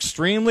ball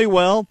extremely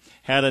well,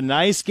 had a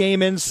nice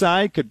game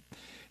inside, could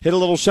hit a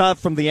little shot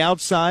from the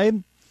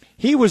outside.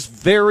 He was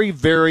very,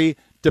 very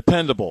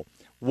dependable.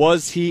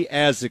 Was he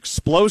as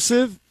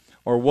explosive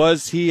or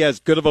was he as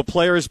good of a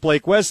player as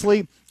Blake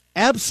Wesley?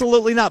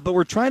 Absolutely not, but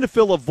we're trying to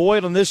fill a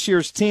void on this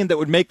year's team that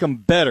would make him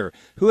better.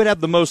 Who would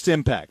have the most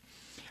impact?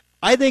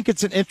 I think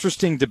it's an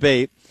interesting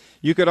debate.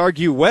 You could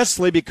argue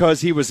Wesley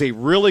because he was a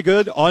really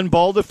good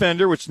on-ball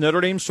defender, which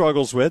Notre Dame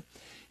struggles with.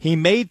 He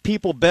made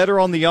people better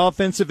on the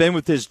offensive end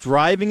with his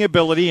driving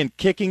ability and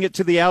kicking it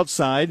to the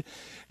outside,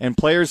 and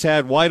players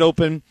had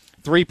wide-open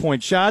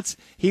three-point shots.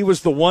 He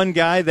was the one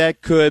guy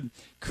that could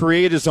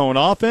create his own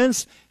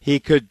offense. He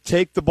could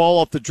take the ball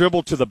off the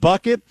dribble to the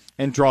bucket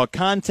and draw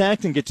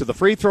contact and get to the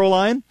free throw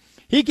line.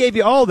 He gave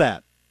you all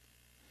that.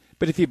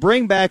 But if you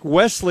bring back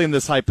Wesley in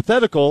this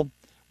hypothetical,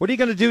 what are you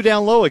going to do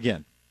down low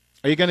again?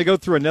 Are you going to go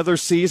through another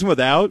season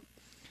without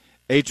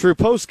a true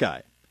post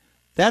guy?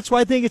 That's why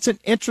I think it's an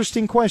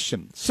interesting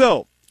question.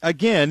 So,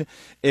 again,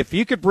 if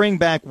you could bring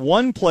back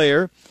one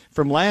player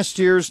from last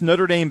year's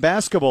Notre Dame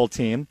basketball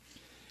team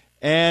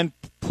and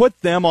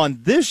put them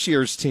on this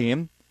year's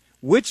team,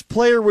 which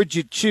player would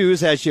you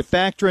choose as you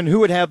factor in who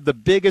would have the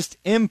biggest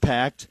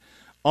impact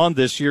on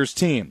this year's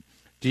team?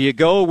 Do you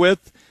go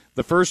with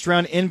the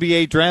first-round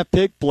NBA draft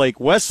pick, Blake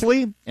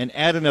Wesley, and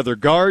add another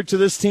guard to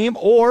this team?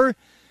 Or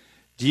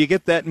do you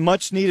get that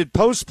much-needed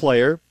post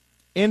player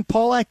in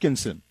Paul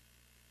Atkinson?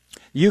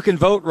 You can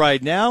vote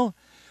right now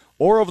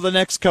or over the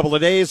next couple of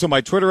days on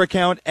my Twitter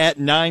account at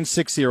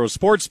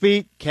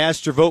 960SportsBeat.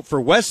 Cast your vote for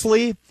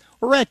Wesley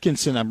or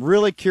Atkinson. I'm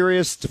really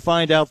curious to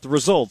find out the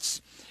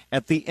results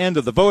at the end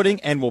of the voting,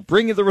 and we'll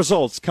bring you the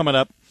results coming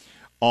up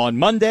on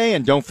Monday.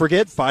 And don't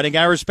forget, Fighting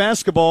Irish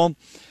basketball.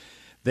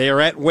 They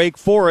are at Wake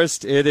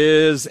Forest. It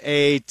is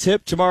a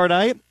tip tomorrow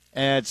night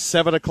at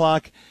 7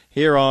 o'clock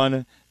here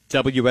on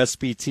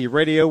WSBT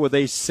Radio with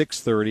a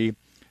 6:30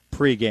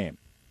 pregame.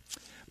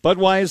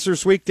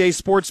 Budweiser's Weekday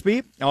Sports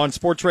Beat on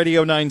Sports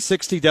Radio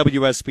 960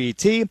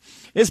 WSBT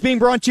is being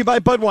brought to you by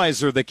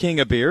Budweiser, the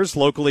king of beers,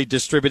 locally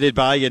distributed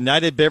by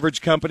United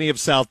Beverage Company of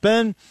South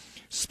Bend.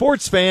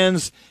 Sports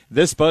fans,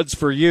 this Bud's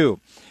for you.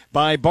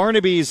 By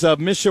Barnaby's of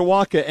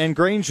Mishawaka and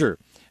Granger.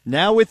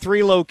 Now with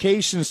 3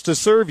 locations to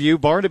serve you,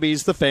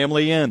 Barnaby's the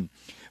Family Inn.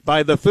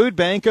 By the Food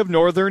Bank of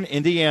Northern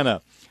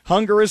Indiana.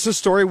 Hunger is a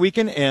story we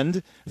can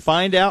end.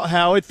 Find out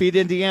how at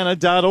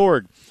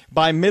feedindiana.org.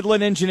 By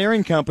Midland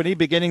Engineering Company,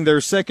 beginning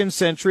their second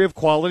century of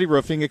quality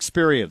roofing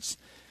experience.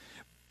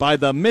 By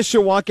the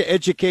Mishawaka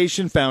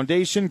Education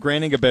Foundation,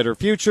 granting a better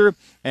future.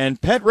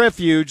 And Pet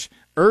Refuge,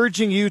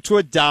 urging you to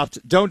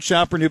adopt. Don't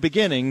shop for new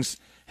beginnings.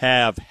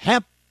 Have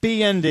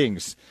happy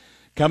endings.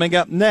 Coming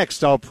up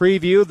next, I'll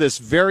preview this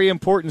very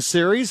important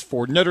series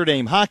for Notre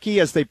Dame hockey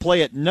as they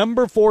play at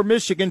number 4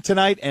 Michigan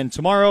tonight and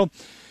tomorrow.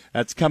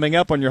 That's coming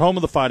up on your home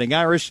of the Fighting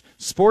Irish,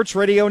 Sports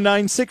Radio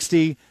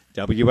 960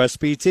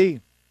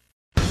 WSBT.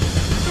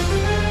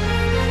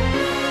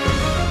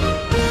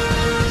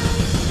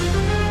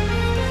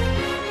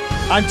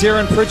 I'm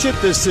Darren Pritchett.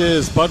 This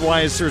is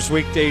Budweiser's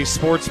Weekday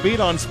Sports Beat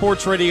on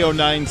Sports Radio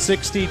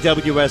 960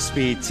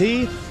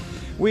 WSBT.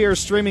 We are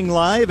streaming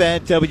live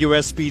at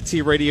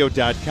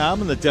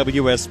WSBTradio.com and the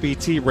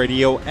WSBT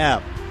Radio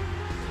app.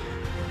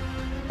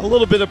 A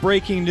little bit of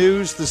breaking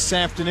news this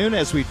afternoon,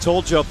 as we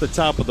told you off the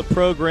top of the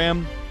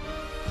program.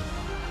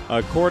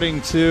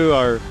 According to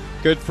our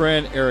good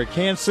friend Eric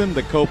Hansen,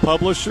 the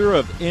co-publisher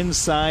of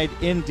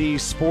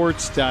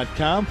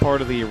InsideNDSports.com,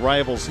 part of the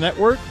Rivals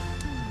Network,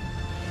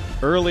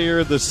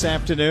 earlier this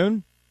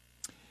afternoon,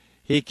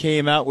 he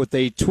came out with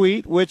a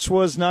tweet, which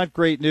was not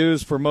great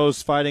news for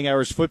most Fighting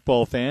Irish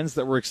football fans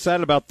that were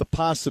excited about the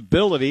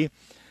possibility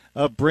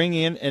of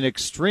bringing in an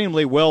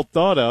extremely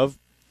well-thought-of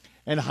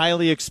and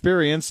highly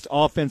experienced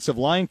offensive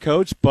line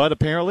coach, but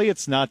apparently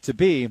it's not to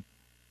be.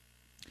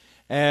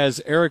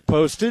 As Eric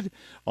posted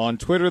on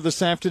Twitter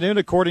this afternoon,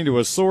 according to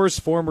a source,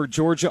 former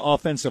Georgia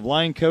offensive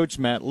line coach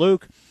Matt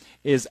Luke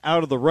is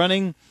out of the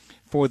running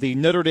for the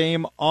Notre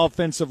Dame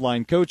offensive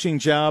line coaching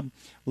job.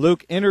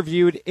 Luke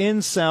interviewed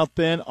in South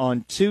Bend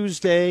on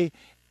Tuesday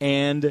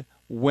and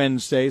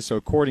Wednesday. So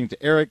according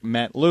to Eric,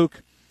 Matt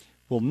Luke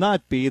will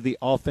not be the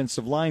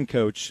offensive line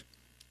coach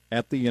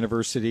at the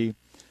University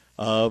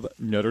of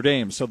Notre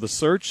Dame. So the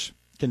search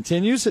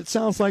continues. It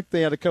sounds like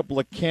they had a couple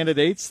of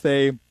candidates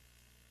they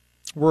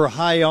were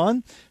high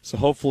on. So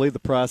hopefully the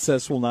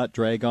process will not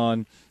drag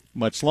on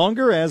much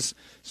longer, as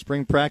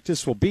spring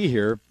practice will be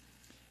here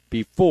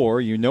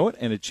before you know it,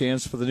 and a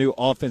chance for the new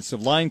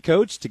offensive line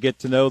coach to get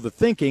to know the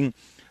thinking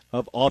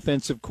of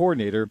offensive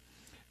coordinator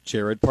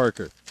Jared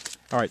Parker.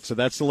 All right, so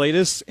that's the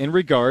latest in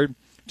regard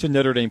to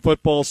Notre Dame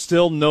football.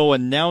 Still no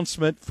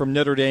announcement from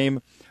Notre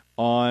Dame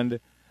on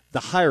the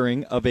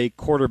hiring of a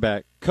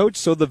quarterback coach,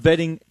 so the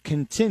vetting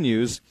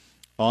continues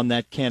on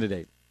that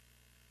candidate.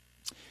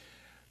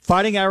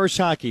 Fighting Irish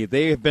hockey,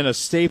 they have been a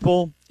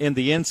staple in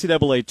the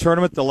NCAA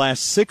tournament the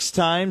last 6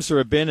 times. There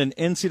have been an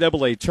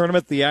NCAA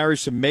tournament. The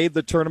Irish have made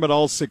the tournament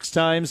all 6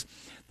 times.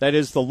 That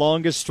is the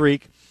longest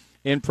streak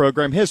in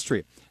program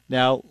history.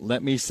 Now,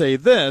 let me say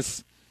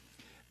this,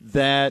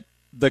 that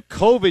the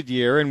COVID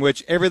year in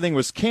which everything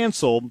was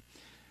canceled,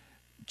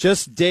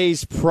 just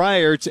days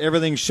prior to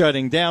everything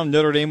shutting down,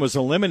 Notre Dame was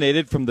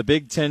eliminated from the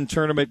Big Ten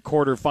tournament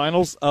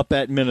quarterfinals up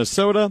at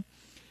Minnesota,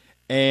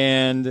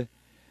 and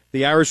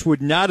the Irish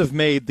would not have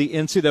made the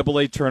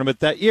NCAA tournament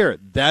that year.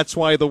 That's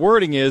why the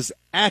wording is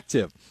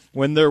active.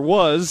 When there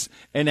was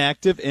an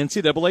active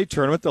NCAA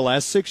tournament the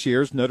last 6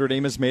 years, Notre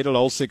Dame has made it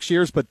all 6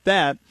 years, but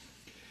that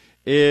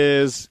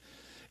is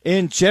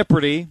in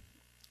jeopardy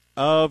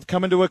of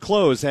coming to a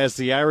close as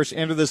the Irish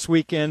enter this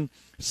weekend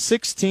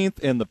 16th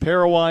in the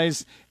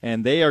pairwise,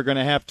 and they are going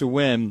to have to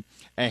win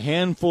a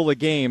handful of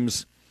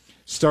games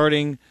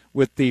starting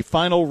with the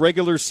final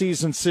regular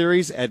season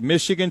series at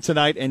Michigan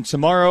tonight and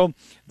tomorrow.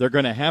 They're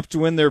going to have to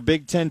win their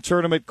Big Ten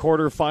tournament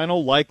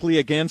quarterfinal, likely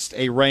against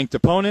a ranked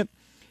opponent,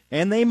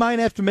 and they might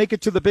have to make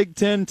it to the Big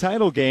Ten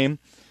title game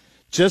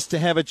just to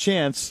have a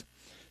chance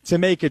to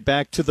make it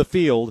back to the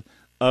field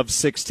of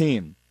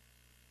 16.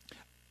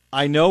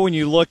 I know when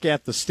you look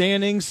at the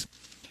standings,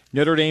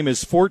 Notre Dame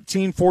is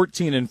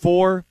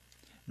 14-14-4.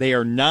 They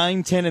are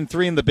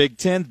 9-10-3 in the Big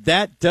Ten.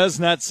 That does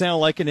not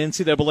sound like an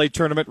NCAA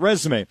tournament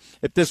resume.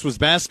 If this was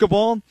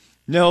basketball,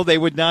 no, they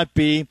would not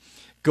be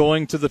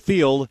going to the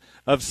field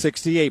of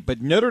 68.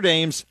 But Notre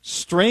Dame's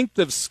strength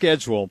of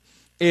schedule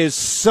is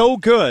so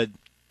good,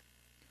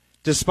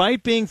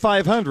 despite being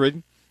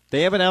 500,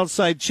 they have an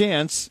outside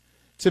chance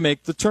to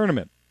make the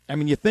tournament. I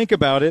mean, you think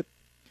about it,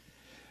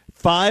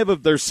 5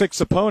 of their 6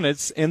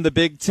 opponents in the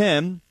Big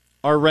Ten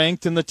are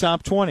ranked in the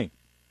top 20.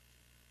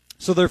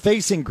 So they're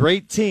facing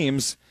great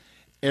teams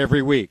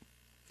every week.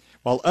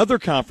 While other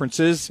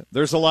conferences,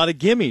 there's a lot of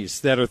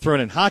gimmies that are thrown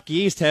in. Hockey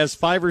East has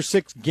 5 or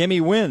 6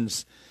 gimme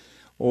wins,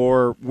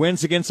 or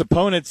wins against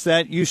opponents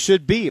that you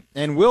should beat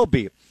and will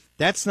beat.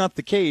 That's not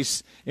the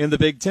case in the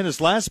Big Ten.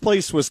 As last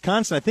place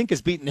Wisconsin, I think,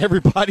 has beaten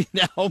everybody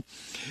now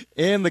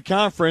in the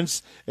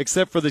conference,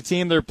 except for the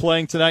team they're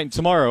playing tonight and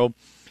tomorrow,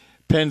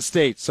 Penn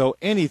State. So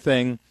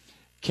anything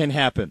can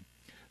happen.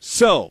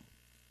 So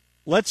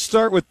let's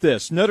start with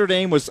this. Notre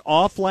Dame was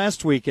off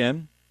last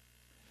weekend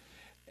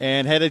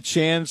and had a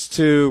chance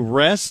to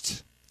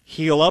rest,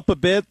 heal up a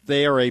bit.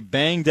 They are a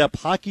banged-up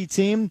hockey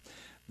team.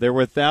 They're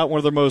without one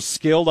of their most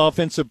skilled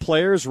offensive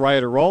players,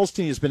 Ryder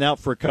Ralston. He's been out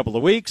for a couple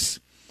of weeks.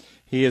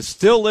 He is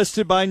still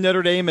listed by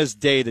Notre Dame as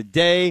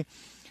day-to-day.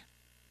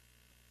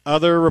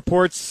 Other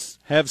reports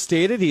have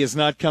stated he is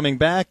not coming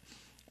back.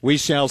 We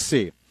shall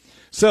see.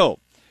 So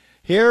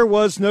here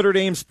was Notre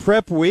Dame's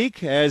prep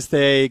week as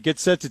they get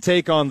set to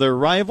take on their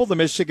rival, the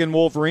Michigan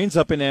Wolverines,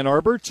 up in Ann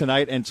Arbor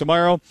tonight and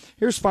tomorrow.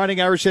 Here's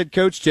Fighting Irish head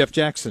coach Jeff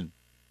Jackson.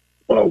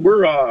 Well,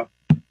 we're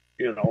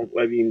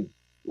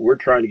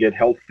trying to get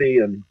healthy,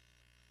 and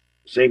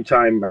same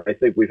time, I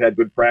think we've had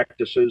good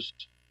practices.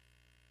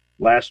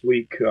 Last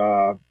week,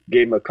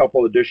 gave him a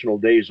couple additional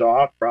days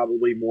off,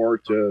 probably more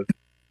to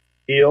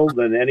heal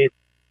than anything,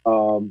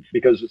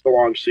 because it's a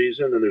long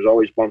season and there's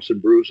always bumps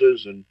and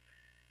bruises, and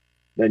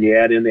then you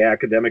add in the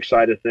academic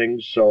side of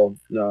things. So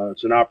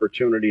it's an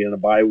opportunity in a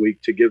bye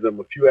week to give them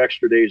a few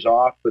extra days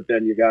off, but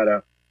then you got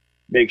to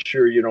make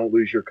sure you don't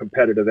lose your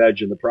competitive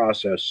edge in the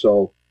process.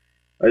 So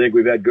I think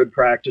we've had good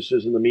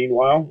practices in the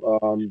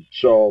meanwhile.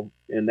 So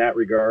in that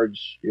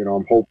regards,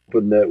 I'm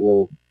hoping that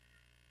we'll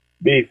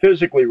be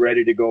physically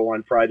ready to go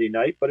on Friday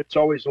night, but it's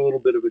always a little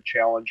bit of a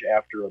challenge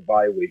after a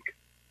bye week.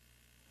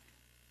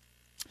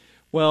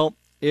 Well,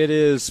 it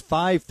is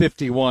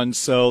 5:51,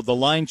 so the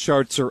line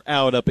charts are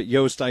out up at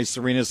Yost Ice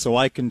Arena, so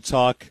I can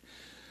talk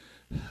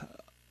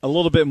a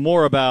little bit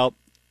more about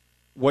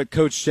what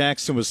Coach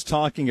Jackson was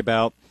talking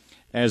about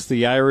as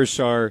the Irish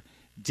are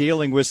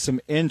dealing with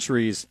some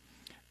injuries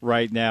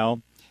right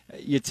now.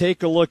 You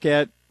take a look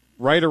at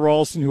Ryder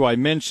Ralston, who I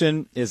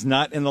mentioned, is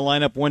not in the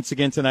lineup once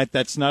again tonight.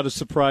 That's not a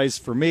surprise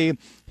for me.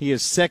 He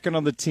is second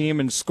on the team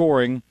in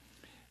scoring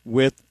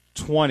with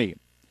 20.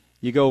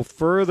 You go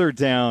further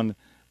down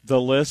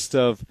the list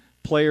of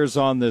players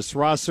on this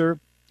roster,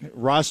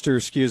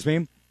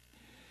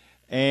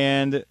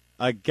 and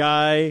a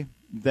guy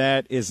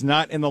that is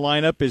not in the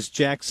lineup is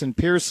Jackson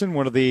Pearson,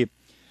 one of the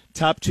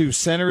top 2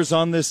 centers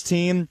on this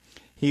team.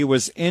 He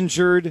was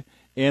injured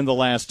in the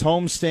last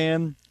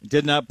homestand,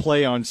 did not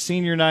play on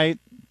senior night,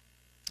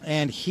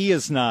 and he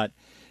is not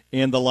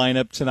in the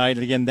lineup tonight.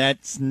 And again,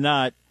 that's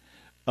not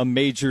a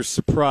major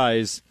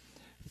surprise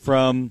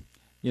from,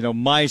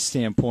 my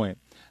standpoint.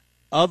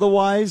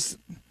 Otherwise,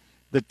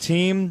 the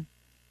team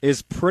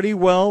is pretty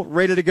well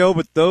ready to go,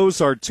 but those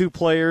are 2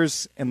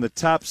 players in the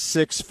top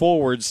 6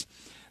 forwards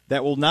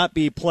that will not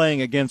be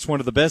playing against one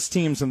of the best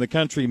teams in the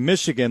country.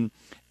 Michigan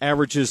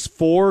averages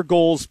 4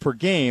 goals per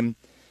game,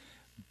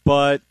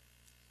 but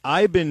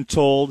I've been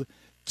told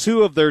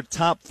 2 of their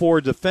top 4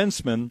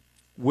 defensemen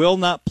will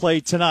not play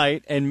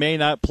tonight and may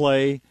not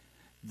play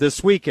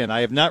this weekend.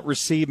 I have not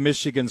received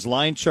Michigan's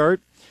line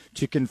chart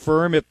to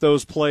confirm if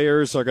those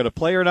players are going to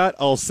play or not.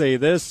 I'll say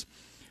this.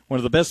 One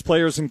of the best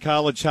players in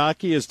college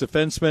hockey is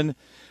defenseman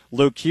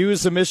Luke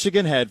Hughes of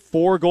Michigan, had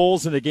 4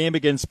 goals in a game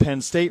against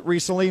Penn State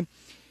recently.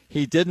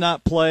 He did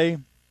not play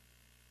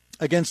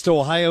against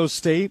Ohio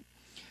State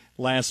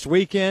last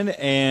weekend,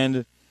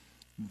 and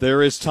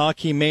there is talk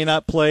he may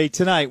not play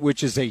tonight,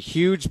 which is a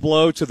huge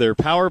blow to their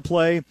power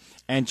play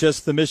and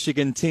just the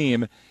Michigan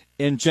team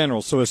in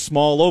general. So a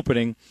small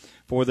opening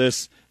for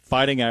this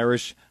Fighting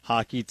Irish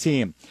hockey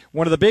team.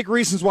 One of the big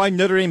reasons why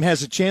Notre Dame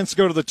has a chance to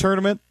go to the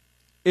tournament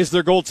is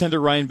their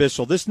goaltender, Ryan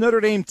Bischel. This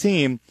Notre Dame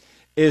team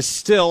is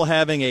still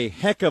having a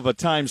heck of a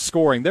time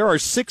scoring. There are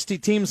 60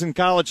 teams in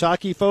college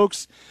hockey,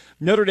 folks.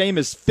 Notre Dame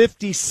is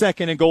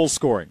 52nd in goal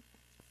scoring.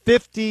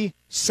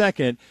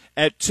 52nd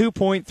at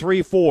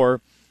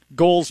 2.34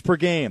 goals per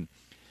game.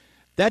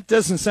 That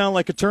doesn't sound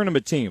like a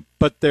tournament team,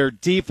 but their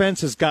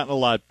defense has gotten a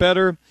lot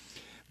better.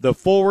 The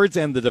forwards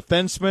and the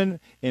defensemen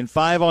in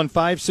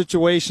 5-on-5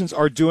 situations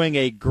are doing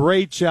a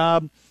great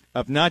job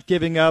of not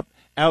giving up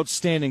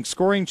outstanding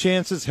scoring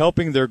chances,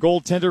 helping their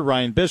goaltender,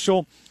 Ryan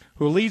Bischel,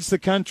 who leads the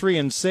country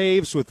in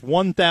saves with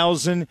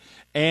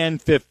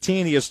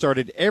 1,015. He has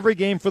started every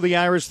game for the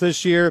Irish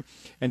this year,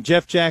 and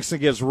Jeff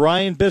Jackson gives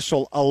Ryan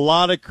Bischel a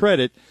lot of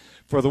credit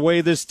for the way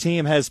this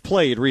team has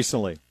played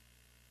recently.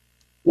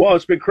 Well,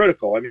 it's been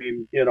critical. I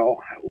mean,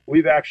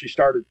 we've actually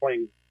started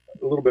playing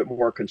a little bit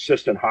more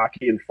consistent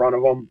hockey in front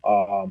of him.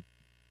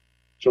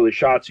 So the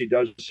shots he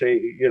does say,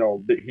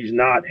 that he's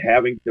not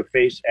having to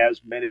face as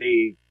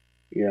many,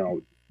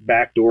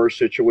 backdoor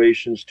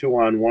situations,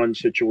 2-on-1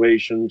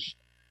 situations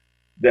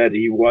that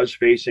he was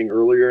facing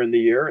earlier in the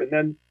year. And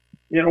then,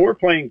 we're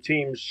playing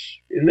teams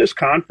in this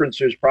conference.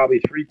 There's probably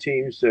 3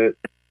 teams that,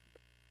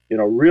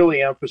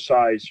 really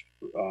emphasize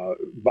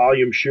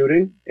volume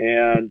shooting.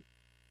 And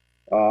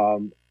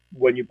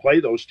when you play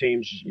those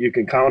teams, you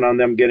can count on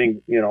them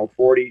getting,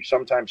 40,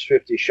 sometimes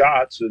 50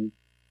 shots. And,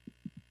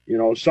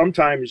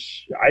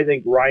 sometimes I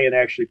think Ryan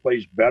actually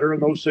plays better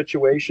in those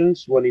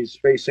situations when he's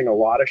facing a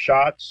lot of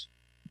shots,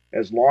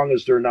 as long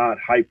as they're not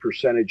high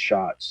percentage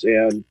shots.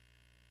 And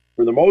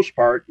for the most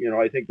part,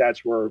 I think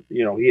that's where,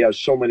 he has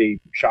so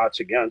many shots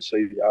against. So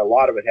a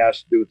lot of it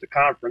has to do with the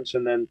conference.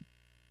 And then,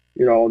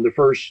 in the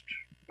first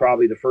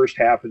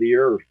half of the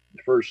year, or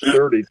the first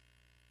 30,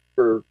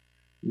 we're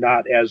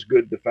not as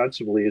good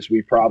defensively as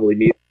we probably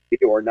need to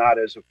be, or not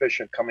as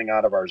efficient coming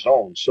out of our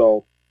zone.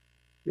 So,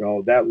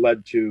 that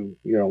led to,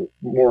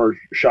 more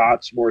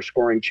shots, more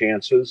scoring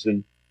chances.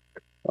 And,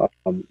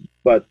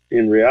 but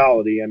in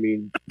reality, I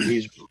mean,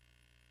 he's the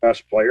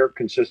best player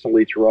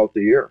consistently throughout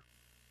the year.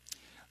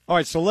 All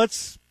right, so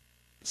let's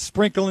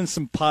sprinkle in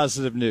some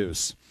positive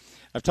news.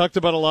 I've talked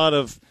about a lot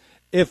of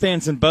ifs,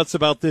 ands, and buts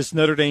about this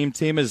Notre Dame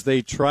team as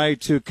they try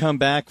to come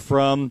back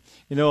from,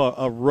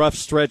 a rough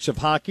stretch of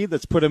hockey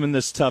that's put them in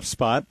this tough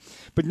spot.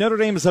 But Notre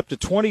Dame is up to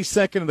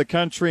 22nd in the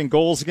country in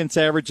goals against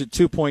average at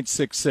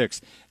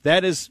 2.66.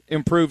 That has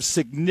improved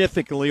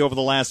significantly over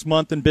the last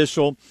month, and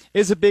Bischel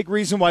is a big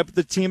reason why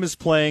the team is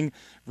playing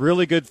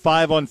really good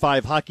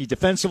 5-on-5 hockey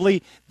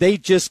defensively. They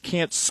just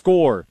can't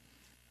score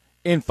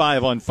in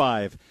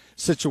 5-on-5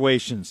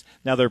 situations.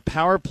 Now, their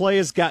power play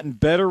has gotten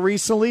better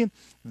recently.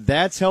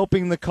 That's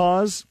helping the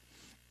cause.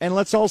 And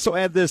let's also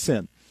add this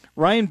in.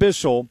 Ryan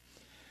Bischel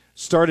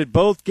started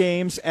both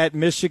games at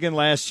Michigan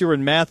last year,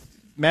 and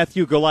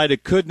Matthew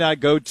Galajda could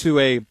not go to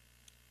a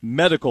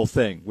medical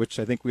thing, which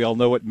I think we all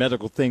know what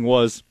medical thing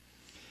was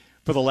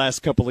for the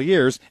last couple of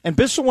years. And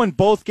Bischel won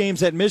both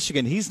games at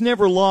Michigan. He's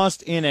never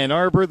lost in Ann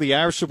Arbor. The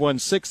Irish have won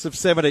 6 of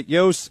 7 at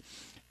Yost.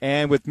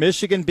 And with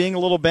Michigan being a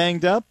little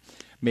banged up,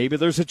 maybe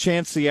there's a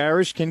chance the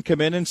Irish can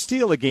come in and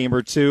steal a game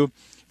or two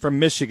from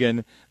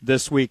Michigan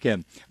this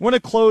weekend. I want to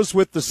close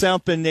with the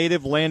South Bend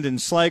native Landon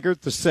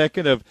Slaggert, the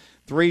second of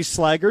 3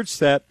 Slaggerts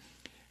that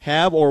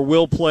have or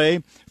will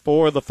play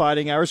for the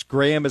Fighting Irish.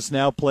 Graham is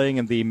now playing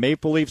in the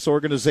Maple Leafs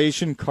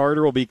organization.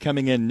 Carter will be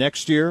coming in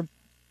next year.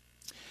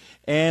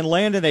 And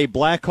Landon, a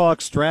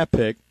Blackhawks draft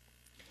pick,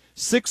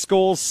 6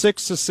 goals,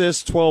 6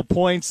 assists, 12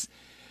 points.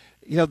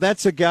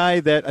 That's a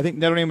guy that I think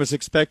Notre Dame was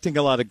expecting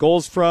a lot of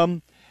goals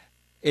from.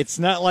 It's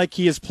not like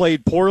he has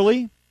played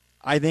poorly.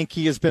 I think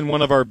he has been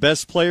one of our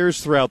best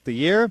players throughout the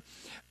year.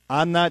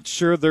 I'm not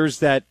sure there's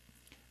that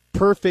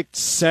perfect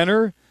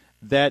center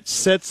that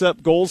sets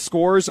up goal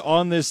scorers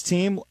on this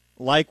team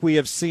like we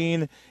have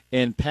seen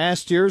in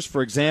past years.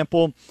 For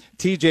example,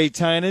 T.J.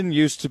 Tynan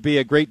used to be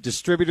a great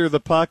distributor of the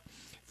puck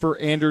for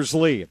Anders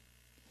Lee.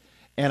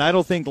 And I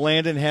don't think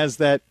Landon has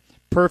that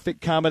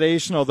perfect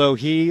combination, although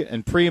he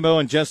and Primo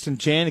and Justin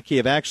Janicki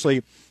have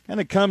actually kind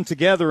of come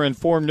together and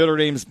formed Notre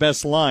Dame's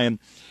best line.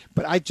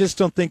 But I just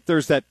don't think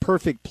there's that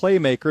perfect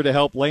playmaker to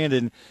help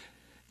Landon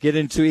get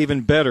into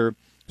even better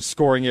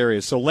scoring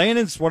areas. So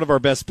Landon's one of our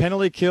best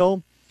penalty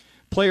kill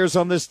players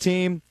on this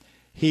team.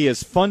 He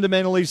is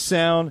fundamentally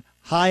sound,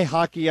 high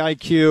hockey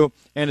IQ,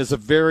 and is a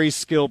very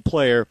skilled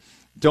player.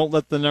 Don't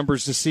let the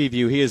numbers deceive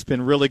you. He has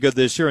been really good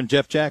this year, and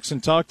Jeff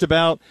Jackson talked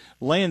about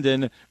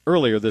Landon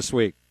earlier this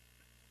week.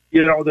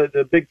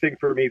 The big thing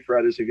for me,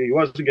 Fred, is if he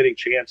wasn't getting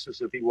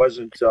chances, if he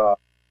wasn't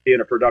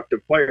being a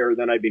productive player,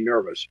 then I'd be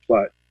nervous.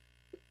 But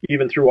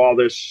even through all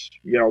this,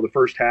 the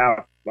first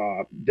half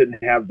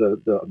didn't have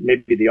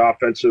maybe the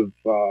offensive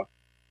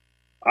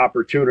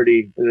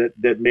opportunity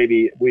that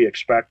maybe we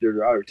expected,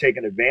 or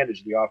taking advantage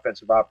of the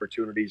offensive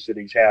opportunities that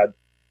he's had.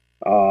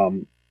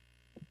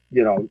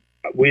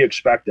 We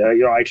expected,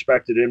 I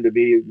expected him to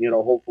be,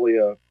 hopefully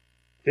a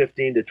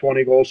 15 to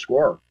 20 goal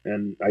scorer.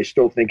 And I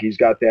still think he's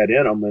got that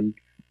in him, and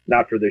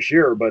not for this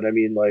year, but I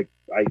mean,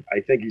 I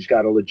think he's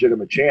got a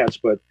legitimate chance,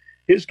 but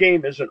his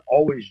game isn't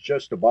always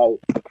just about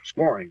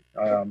scoring.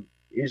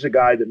 He's a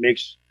guy that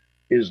makes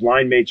his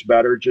line mates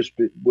better just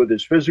with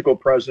his physical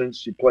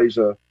presence. He plays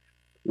a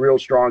real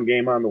strong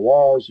game on the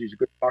walls. He's a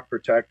good puck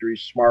protector.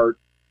 He's smart.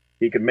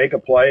 He can make a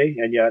play,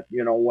 and yet,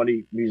 when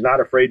he's not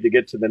afraid to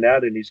get to the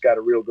net, and he's got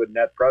a real good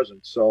net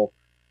presence. So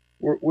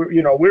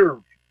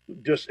we're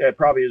just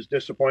probably as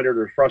disappointed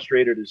or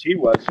frustrated as he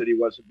was that he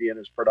wasn't being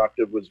as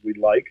productive as we'd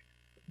like.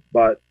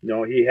 But,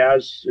 he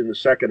has, in the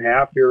second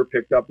half here,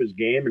 picked up his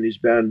game, and he's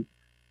been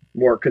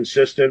more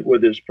consistent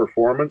with his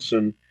performance.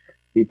 And,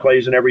 he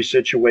plays in every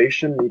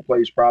situation. He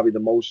plays probably the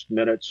most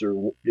minutes,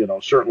 or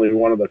certainly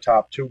one of the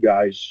top two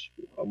guys,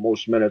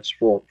 most minutes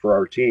for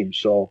our team.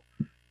 So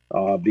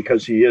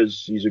because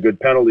he's a good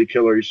penalty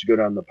killer, he's good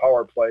on the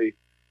power play.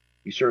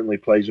 He certainly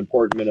plays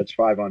important minutes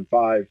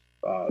 5-on-5.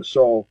 It's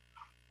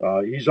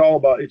all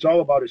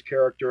about his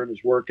character and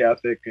his work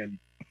ethic, and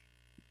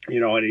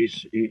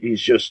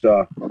he's just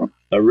a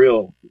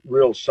real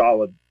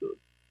solid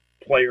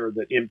player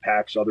that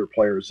impacts other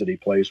players that he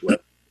plays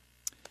with.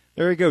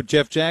 There you go,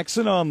 Jeff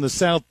Jackson on the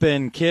South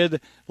Bend Kid,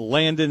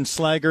 Landon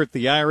Slaggert,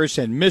 the Irish,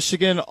 and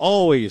Michigan.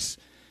 Always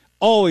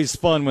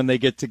fun when they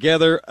get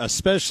together,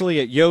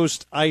 especially at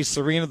Yost Ice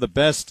Arena, the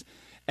best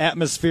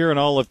atmosphere in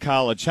all of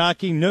college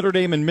hockey. Notre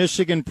Dame and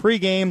Michigan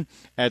pregame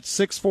at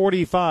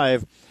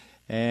 6:45,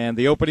 and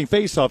the opening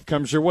faceoff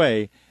comes your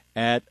way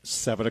at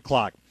 7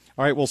 o'clock.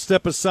 All right, we'll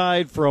step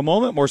aside for a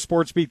moment. More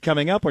Sports Beat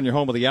coming up on your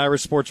home of the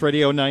Irish, Sports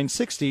Radio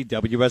 960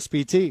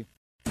 WSBT.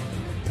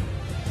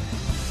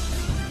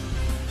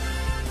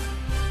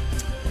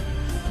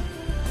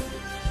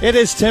 It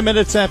is 10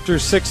 minutes after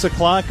 6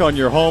 o'clock on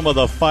your home of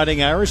the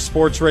Fighting Irish,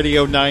 Sports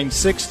Radio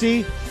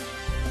 960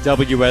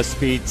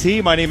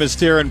 WSBT. My name is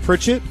Darren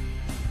Pritchett.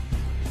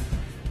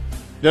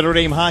 Notre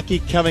Dame hockey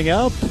coming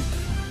up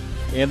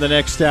in the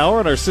next hour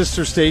on our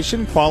sister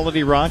station,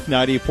 Quality Rock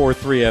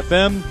 94.3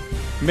 FM.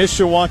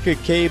 Mishawaka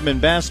Caveman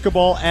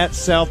basketball at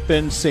South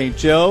Bend St.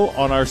 Joe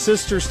on our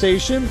sister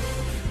station,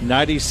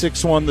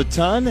 96.1 The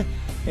Ton,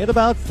 in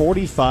about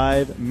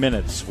 45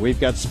 minutes. We've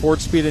got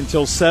Sports Beat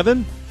until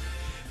 7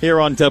 here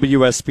on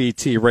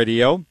WSBT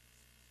Radio.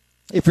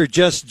 If you're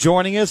just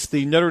joining us,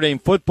 the Notre Dame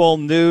football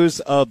news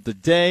of the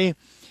day.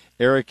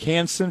 Eric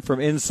Hansen from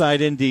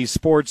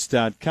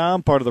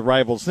InsideNDSports.com, part of the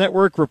Rivals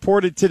Network,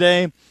 reported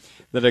today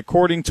that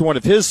according to one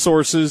of his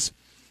sources,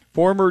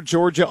 former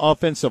Georgia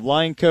offensive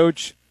line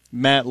coach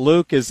Matt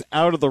Luke is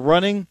out of the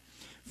running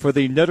for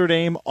the Notre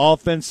Dame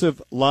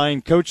offensive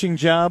line coaching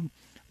job.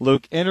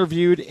 Luke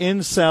interviewed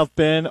in South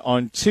Bend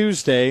on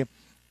Tuesday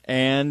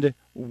and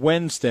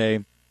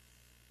Wednesday.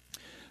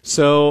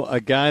 So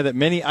a guy that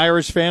many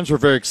Irish fans were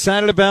very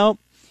excited about,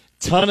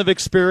 ton of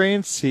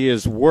experience. He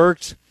has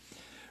worked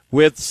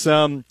with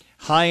some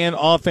high-end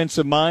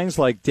offensive minds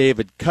like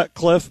David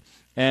Cutcliffe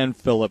and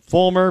Philip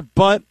Fulmer,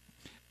 but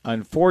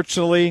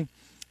unfortunately,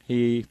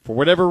 he, for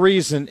whatever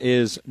reason,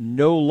 is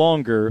no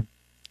longer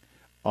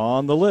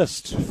on the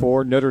list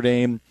for Notre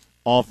Dame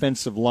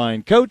offensive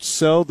line coach.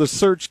 So the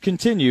search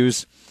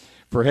continues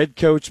for head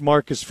coach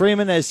Marcus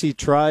Freeman as he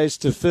tries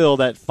to fill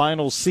that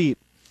final seat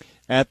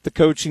at the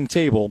coaching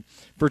table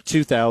for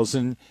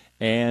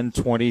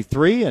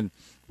 2023. And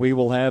we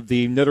will have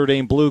the Notre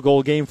Dame Blue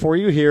Gold game for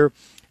you here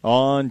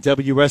on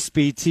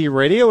WSBT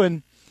Radio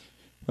in,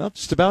 well,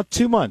 just about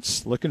 2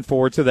 months. Looking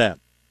forward to that.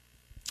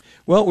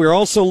 Well, we're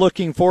also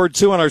looking forward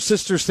to on our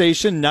sister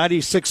station,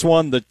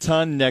 96.1 The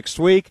Ton next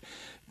week,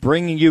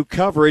 bringing you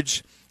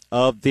coverage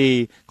of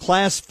the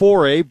Class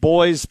 4A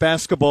boys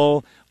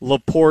basketball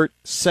LaPorte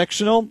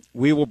sectional.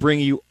 We will bring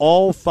you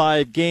all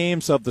 5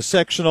 games of the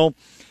sectional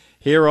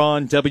here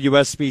on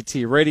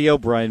WSBT Radio.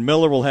 Brian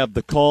Miller will have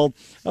the call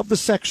of the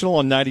sectional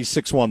on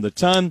 96.1 The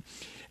Ton.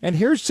 And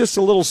here's just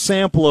a little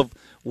sample of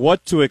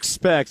what to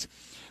expect.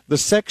 The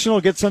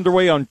sectional gets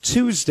underway on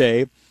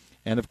Tuesday.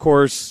 And, of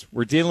course,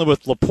 we're dealing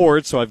with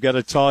LaPorte, so I've got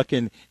to talk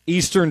in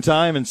Eastern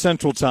Time and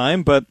Central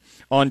Time. But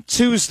on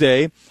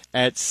Tuesday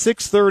at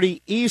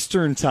 6:30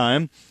 Eastern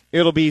Time,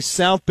 it'll be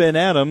South Bend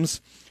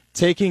Adams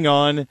taking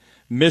on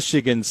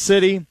Michigan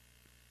City.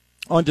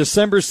 On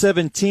December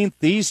 17th,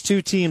 these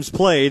two teams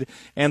played,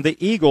 and the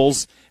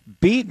Eagles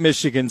beat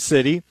Michigan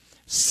City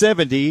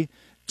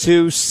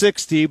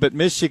 70-60. But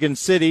Michigan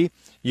City,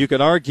 you could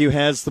argue,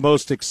 has the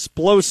most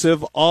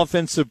explosive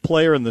offensive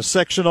player in the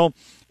sectional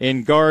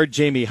in guard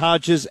Jamie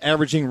Hodges,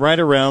 averaging right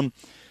around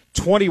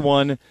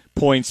 21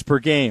 points per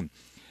game.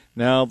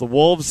 Now, the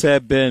Wolves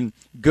have been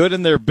good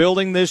in their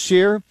building this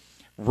year.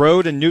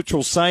 Road and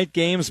neutral site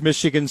games,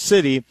 Michigan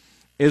City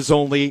is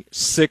only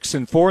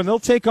 6-4, and they'll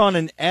take on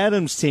an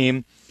Adams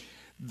team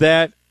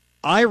that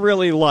I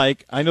really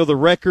like. I know the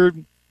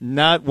record,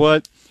 not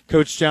what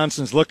Coach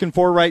Johnson's looking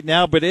for right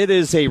now, but it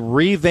is a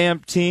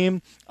revamped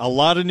team, a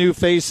lot of new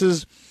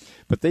faces.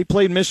 But they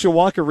played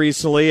Mishawaka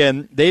recently,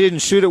 and they didn't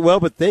shoot it well,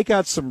 but they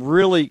got some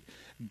really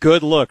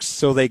good looks.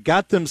 So they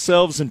got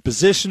themselves in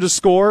position to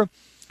score,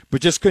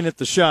 but just couldn't hit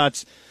the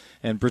shots.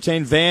 And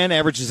Bertain Van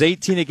averages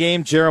 18 a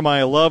game,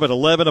 Jeremiah Love at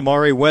 11,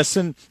 Amari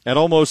Wesson at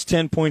almost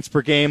 10 points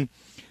per game.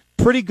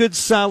 Pretty good,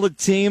 solid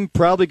team,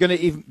 probably going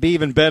to be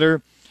even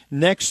better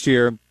next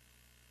year.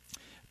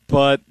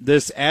 But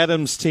this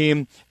Adams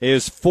team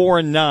is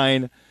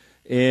 4-9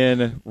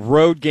 in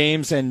road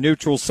games and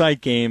neutral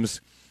site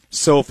games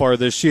so far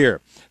this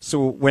year.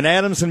 So when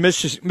Adams and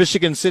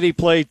Michigan City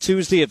play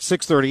Tuesday at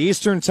 6:30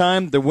 Eastern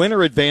Time, the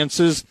winner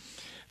advances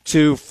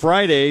to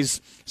Friday's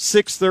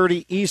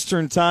 6:30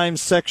 Eastern Time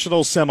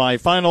sectional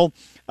semifinal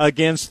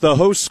against the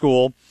host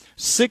school.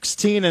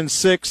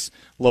 16-6,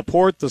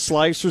 LaPorte, the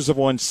Slicers, have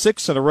won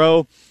 6 in a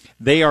row.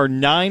 They are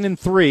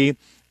 9-3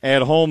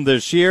 at home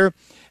this year,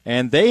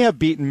 and they have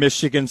beaten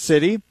Michigan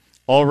City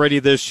already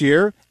this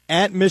year.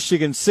 At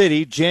Michigan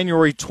City,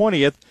 January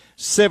 20th,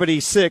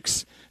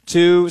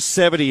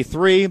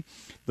 76-73.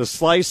 The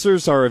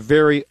Slicers are a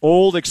very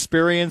old,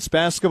 experienced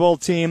basketball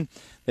team.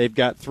 They've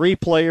got 3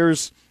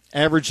 players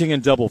averaging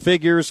in double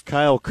figures.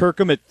 Kyle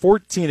Kirkham at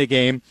 14 a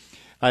game.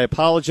 I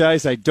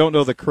apologize, I don't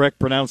know the correct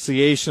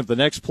pronunciation of the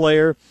next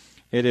player.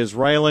 It is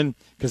Rylan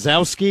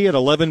Kozowski at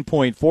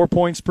 11.4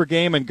 points per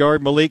game, and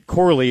guard Malik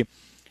Corley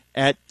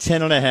at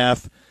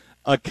 10.5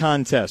 a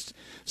contest.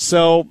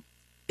 So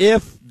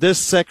if this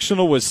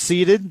sectional was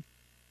seeded,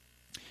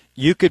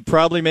 you could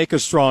probably make a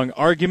strong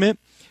argument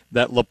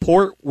that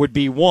LaPorte would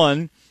be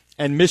 1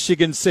 and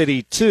Michigan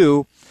City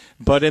 2.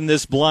 But in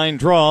this blind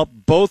draw,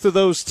 both of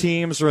those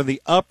teams are in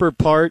the upper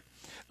part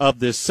of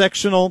this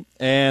sectional,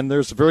 and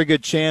there's a very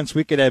good chance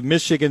we could have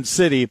Michigan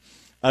City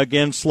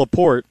against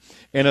LaPorte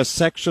in a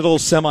sectional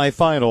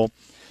semifinal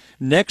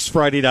next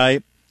Friday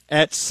night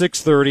at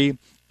 6:30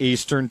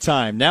 Eastern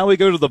Time. Now we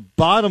go to the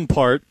bottom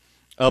part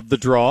of the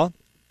draw,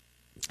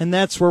 and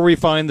that's where we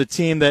find the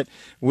team that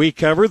we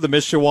cover, the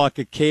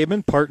Mishawaka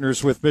Cavemen,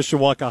 partners with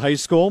Mishawaka High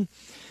School.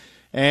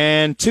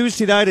 And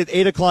Tuesday night at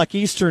 8 o'clock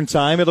Eastern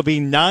Time, it'll be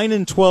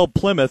 9-12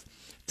 Plymouth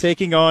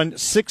taking on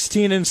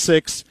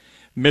 16-6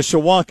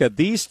 Mishawaka.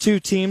 These two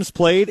teams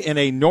played in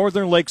a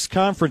Northern Lakes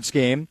Conference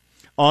game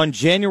on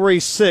January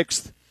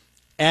 6th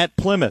at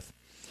Plymouth.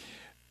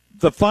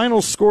 The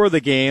final score of the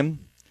game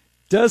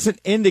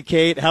doesn't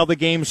indicate how the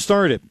game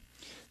started.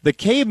 The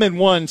Cavemen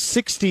won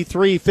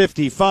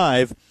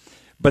 63-55,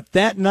 but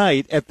that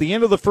night, at the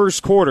end of the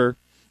first quarter,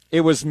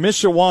 it was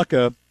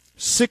Mishawaka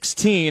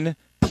 16,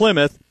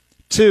 Plymouth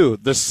 2.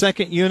 The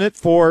second unit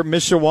for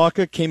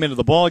Mishawaka came into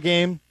the ball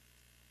game,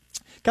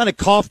 kind of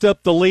coughed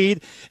up the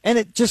lead, and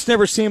it just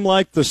never seemed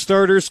like the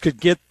starters could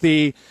get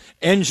the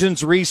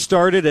engines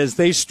restarted as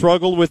they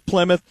struggled with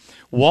Plymouth,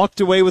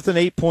 walked away with an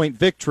 8-point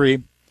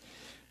victory,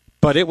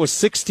 but it was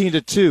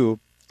 16-2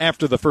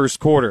 after the first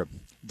quarter.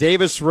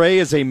 Davis Ray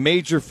is a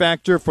major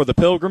factor for the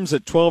Pilgrims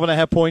at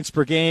 12.5 points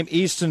per game.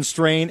 Easton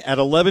Strain at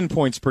 11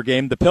 points per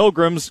game. The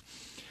Pilgrims,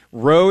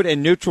 road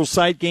and neutral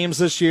site games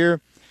this year,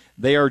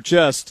 they are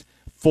just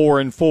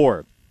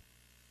 4-4.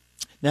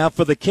 Now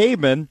for the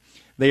Cavemen,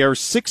 they are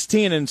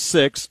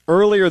 16-6.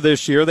 Earlier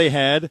this year, they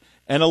had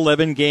an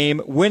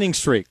 11-game winning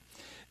streak.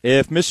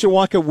 If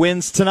Mishawaka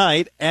wins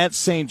tonight at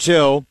St.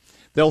 Joe,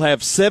 they'll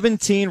have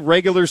 17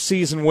 regular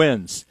season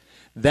wins.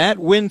 That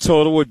win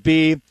total would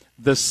be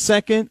the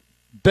second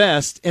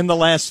best in the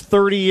last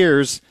 30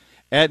 years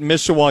at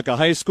Mishawaka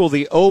High School.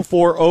 The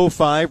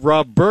 04-05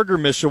 Rob Berger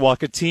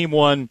Mishawaka team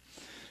won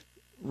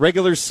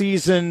regular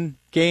season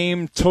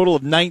game total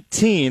of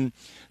 19.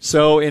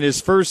 So in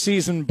his first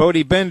season,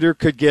 Bodie Bender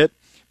could get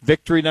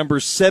victory number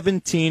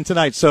 17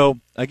 tonight. So,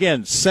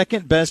 again,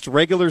 second best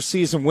regular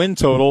season win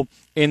total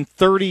in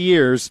 30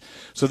 years.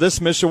 So this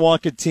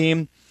Mishawaka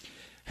team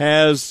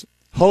has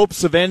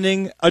hopes of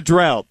ending a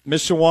drought.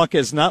 Mishawaka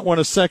has not won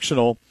a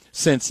sectional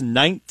since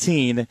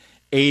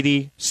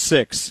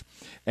 1986.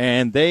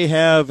 And they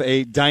have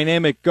a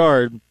dynamic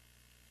guard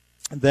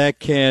that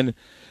can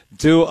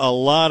do a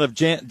lot of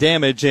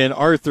damage in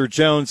Arthur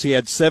Jones. He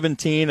had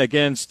 17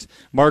 against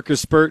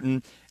Marcus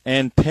Burton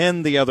and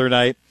Penn the other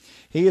night.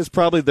 He is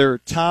probably their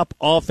top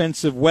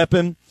offensive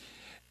weapon,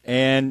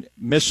 and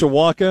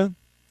Mishawaka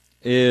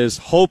is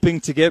hoping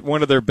to get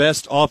one of their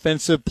best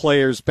offensive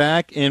players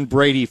back in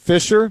Brady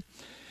Fisher,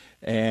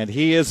 and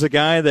he is a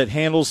guy that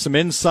handles some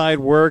inside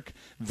work,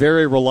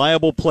 very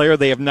reliable player.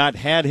 They have not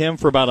had him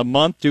for about a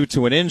month due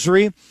to an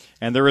injury,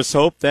 and there is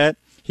hope that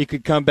he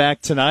could come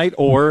back tonight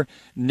or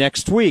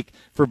next week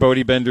for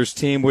Bodie Bender's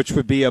team, which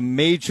would be a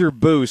major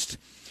boost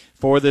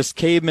for this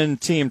Caveman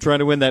team trying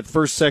to win that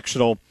first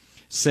sectional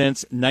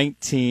since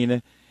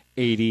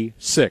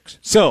 1986.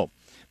 So,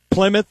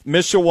 Plymouth,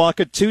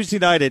 Mishawaka, Tuesday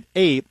night at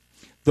 8.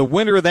 The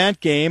winner of that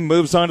game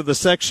moves on to the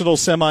sectional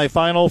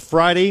semifinal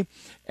Friday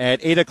at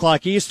 8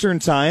 o'clock Eastern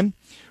Time.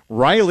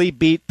 Riley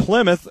beat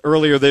Plymouth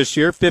earlier this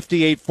year,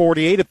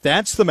 58-48. If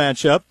that's the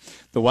matchup,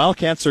 the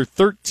Wildcats are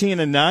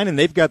 13-9, and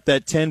they've got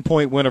that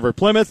 10-point win over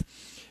Plymouth.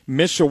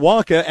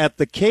 Mishawaka at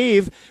the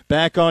Cave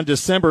back on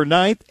December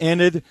 9th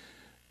ended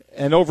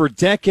an over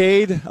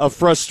decade of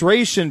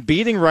frustration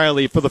beating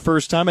Riley for the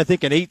first time, I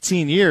think, in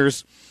 18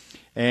 years.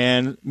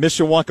 And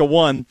Mishawaka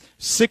won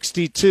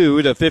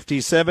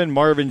 62-57.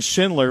 Marvin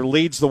Schindler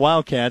leads the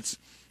Wildcats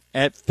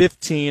at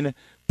 15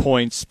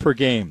 points per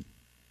game.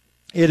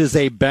 It is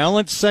a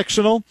balanced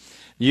sectional.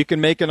 You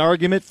can make an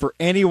argument for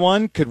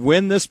anyone could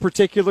win this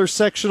particular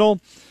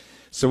sectional.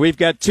 So we've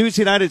got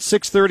Tuesday night at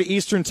 6:30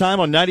 Eastern Time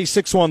on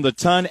 96.1 The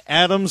Ton,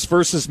 Adams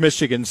versus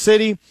Michigan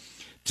City.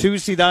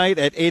 Tuesday night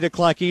at 8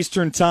 o'clock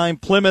Eastern Time,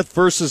 Plymouth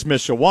versus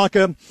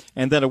Mishawaka.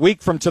 And then a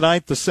week from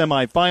tonight, the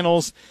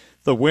semifinals.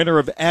 The winner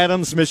of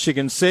Adams,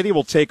 Michigan City,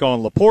 will take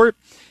on LaPorte.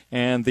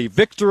 And the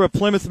victor of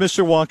Plymouth,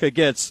 Mishawaka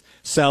gets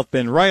South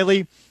Bend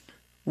Riley,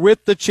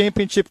 with the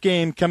championship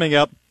game coming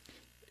up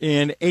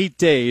in 8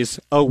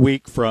 days, a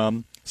week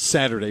from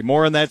Saturday.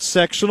 More on that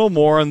sectional,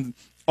 more on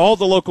all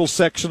the local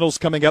sectionals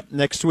coming up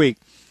next week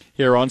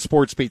here on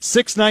Sports Beat.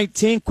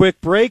 6:19,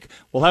 quick break.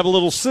 We'll have a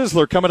little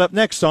sizzler coming up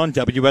next on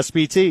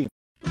WSBT.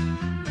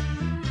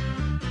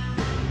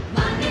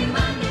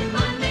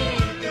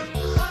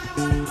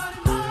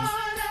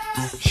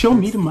 Show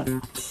me the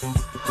money.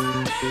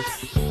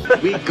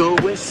 We go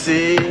with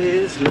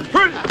Sizzler.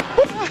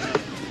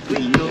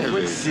 We go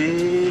with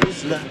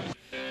Sizzler.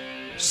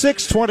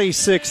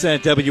 6:26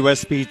 at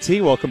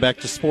WSBT. Welcome back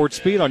to Sports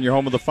Beat on your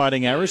home of the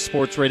Fighting Irish,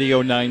 Sports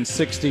Radio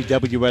 960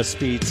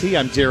 WSBT.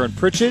 I'm Darren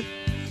Pritchett.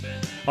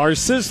 Our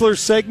Sizzler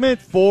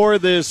segment for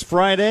this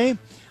Friday.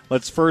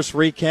 Let's first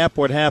recap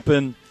what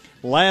happened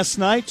last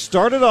night.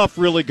 Started off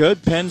really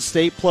good. Penn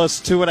State plus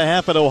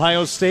 2.5 at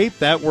Ohio State.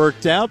 That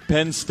worked out.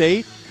 Penn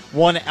State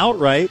won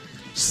outright.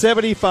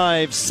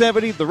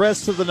 75-70. The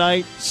rest of the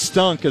night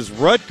stunk as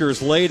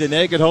Rutgers laid an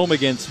egg at home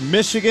against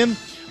Michigan.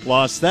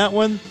 Lost that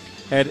one.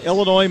 Had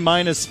Illinois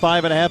minus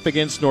 5.5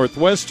 against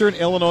Northwestern.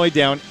 Illinois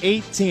down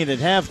 18 at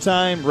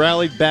halftime.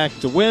 Rallied back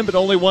to win, but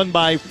only won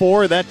by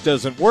 4. That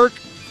doesn't work.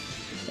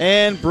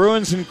 And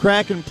Bruins and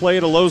Kraken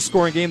played a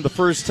low-scoring game the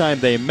first time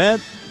they met.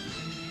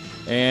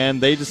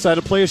 And they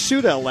decided to play a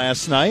shootout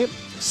last night.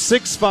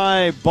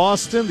 6-5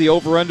 Boston. The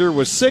over-under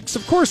was 6.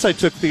 Of course I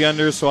took the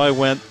under, so I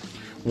went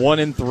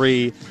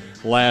 1-3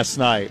 last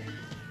night.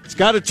 It's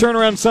got to turn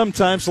around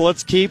sometime, so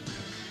let's keep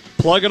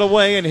plugging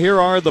away. And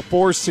here are the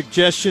 4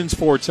 suggestions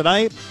for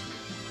tonight.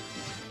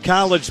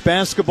 College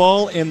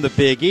basketball in the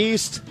Big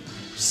East.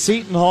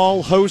 Seton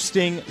Hall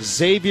hosting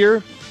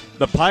Xavier.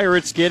 The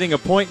Pirates getting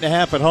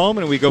 1.5 at home,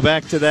 and we go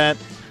back to that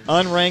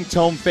unranked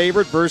home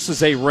favorite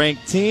versus a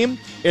ranked team.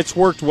 It's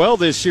worked well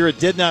this year. It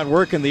did not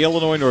work in the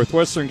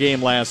Illinois-Northwestern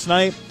game last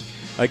night.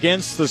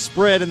 Against the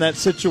spread in that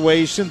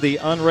situation, the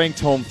unranked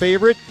home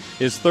favorite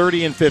is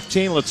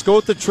 30-15. Let's go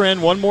with the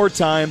trend one more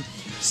time.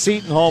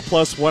 Seton Hall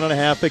plus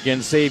 1.5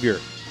 against Xavier.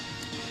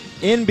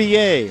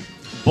 NBA,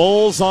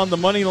 Bulls on the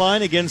money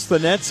line against the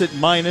Nets at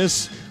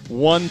minus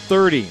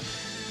 130.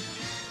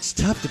 It's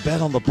tough to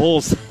bet on the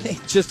Bulls. They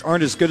just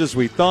aren't as good as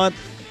we thought.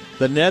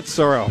 The Nets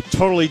are a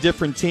totally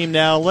different team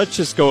now. Let's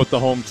just go with the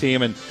home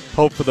team and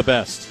hope for the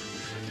best.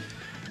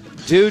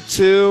 Due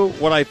to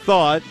what I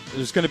thought,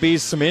 there's going to be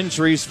some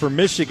injuries for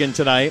Michigan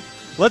tonight.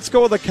 Let's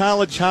go with a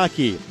college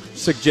hockey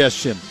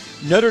suggestion.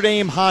 Notre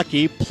Dame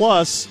hockey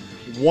plus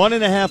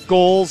 1.5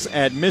 goals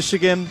at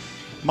Michigan.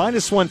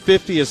 Minus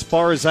 150 as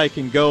far as I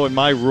can go in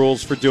my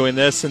rules for doing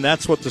this, and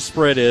that's what the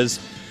spread is.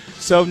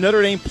 So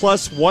Notre Dame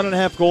plus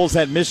 1.5 goals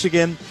at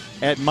Michigan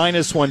at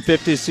minus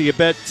 150. So you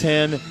bet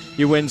 10,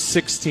 you win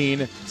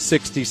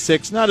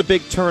 16-66. Not a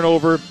big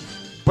turnover,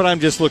 but I'm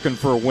just looking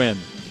for a win.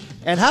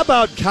 And how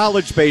about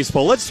college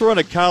baseball? Let's throw in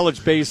a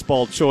college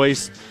baseball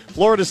choice.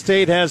 Florida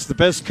State has the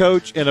best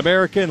coach in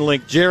America,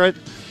 Link Jarrett,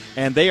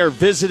 and they are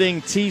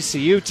visiting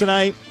TCU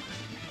tonight.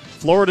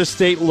 Florida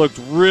State looked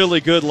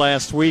really good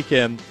last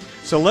weekend.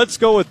 So let's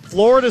go with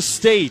Florida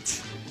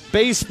State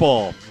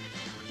baseball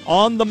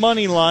on the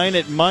money line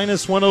at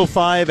minus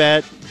 105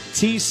 at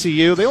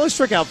TCU. They only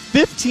struck out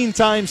 15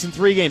 times in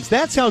 3 games.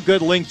 That's how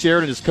good Link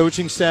Jarrett and his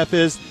coaching staff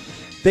is.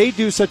 They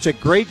do such a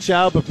great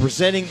job of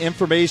presenting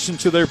information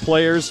to their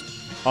players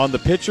on the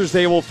pitchers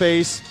they will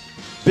face.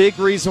 Big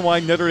reason why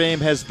Notre Dame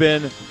has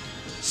been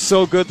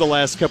so good the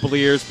last couple of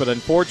years, but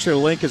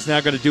unfortunately Link is now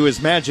going to do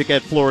his magic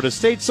at Florida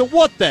State. So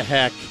what the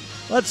heck?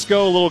 Let's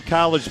go a little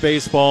college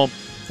baseball.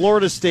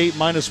 Florida State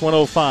minus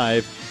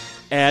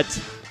 105 at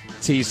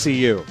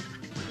TCU.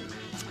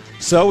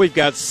 So we've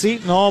got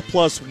Seton Hall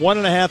plus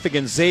 1.5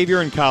 against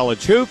Xavier in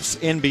college hoops.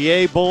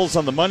 NBA, Bulls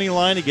on the money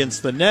line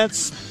against the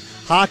Nets.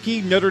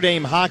 Hockey, Notre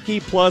Dame hockey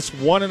plus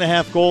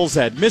 1.5 goals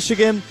at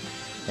Michigan.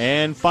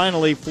 And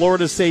finally,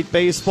 Florida State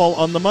baseball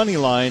on the money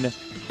line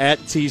at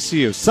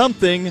TCU.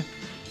 Something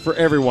for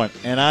everyone.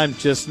 And I'm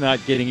just not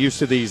getting used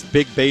to these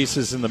big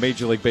bases in the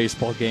Major League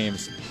Baseball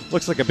games.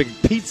 Looks like a big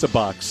pizza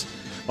box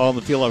on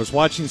the field. I was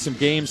watching some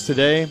games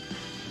today,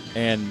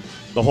 and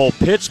the whole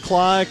pitch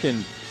clock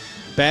and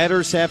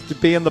batters have to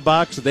be in the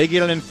box. They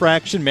get an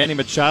infraction. Manny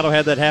Machado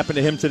had that happen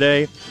to him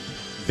today.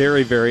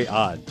 Very, very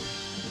odd.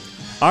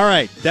 All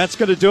right, that's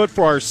going to do it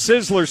for our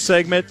Sizzler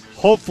segment.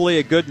 Hopefully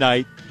a good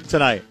night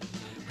tonight.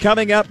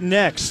 Coming up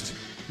next,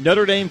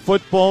 Notre Dame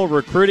football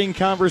recruiting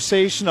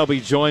conversation. I'll be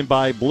joined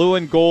by Blue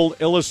and Gold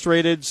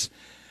Illustrated's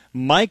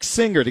Mike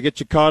Singer to get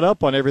you caught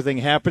up on everything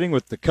happening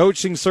with the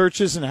coaching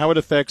searches and how it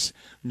affects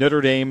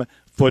Notre Dame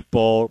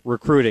football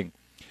recruiting.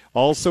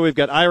 Also, we've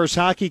got Irish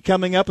hockey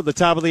coming up at the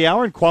top of the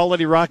hour and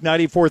Quality Rock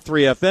 94.3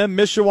 FM.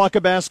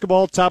 Mishawaka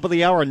basketball, top of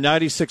the hour,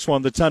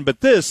 96.1 The Ton.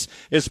 But this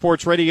is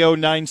Sports Radio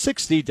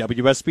 960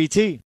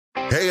 WSBT.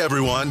 Hey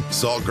everyone,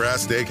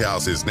 Saltgrass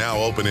Steakhouse is now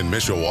open in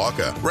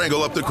Mishawaka.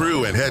 Wrangle up the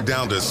crew and head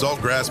down to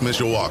Saltgrass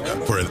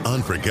Mishawaka for an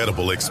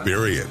unforgettable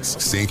experience.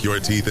 Sink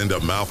your teeth into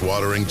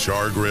mouth-watering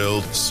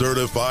char-grilled,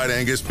 certified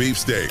Angus beef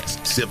steaks.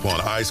 Sip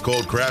on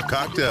ice-cold craft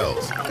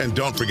cocktails. And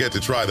don't forget to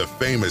try the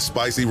famous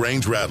spicy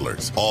range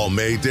rattlers, all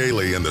made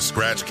daily in the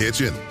Scratch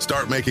Kitchen.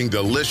 Start making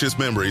delicious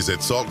memories at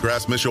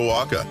Saltgrass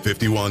Mishawaka,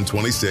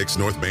 5126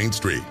 North Main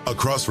Street,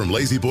 across from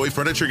Lazy Boy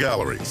Furniture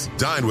Galleries.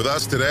 Dine with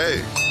us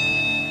today.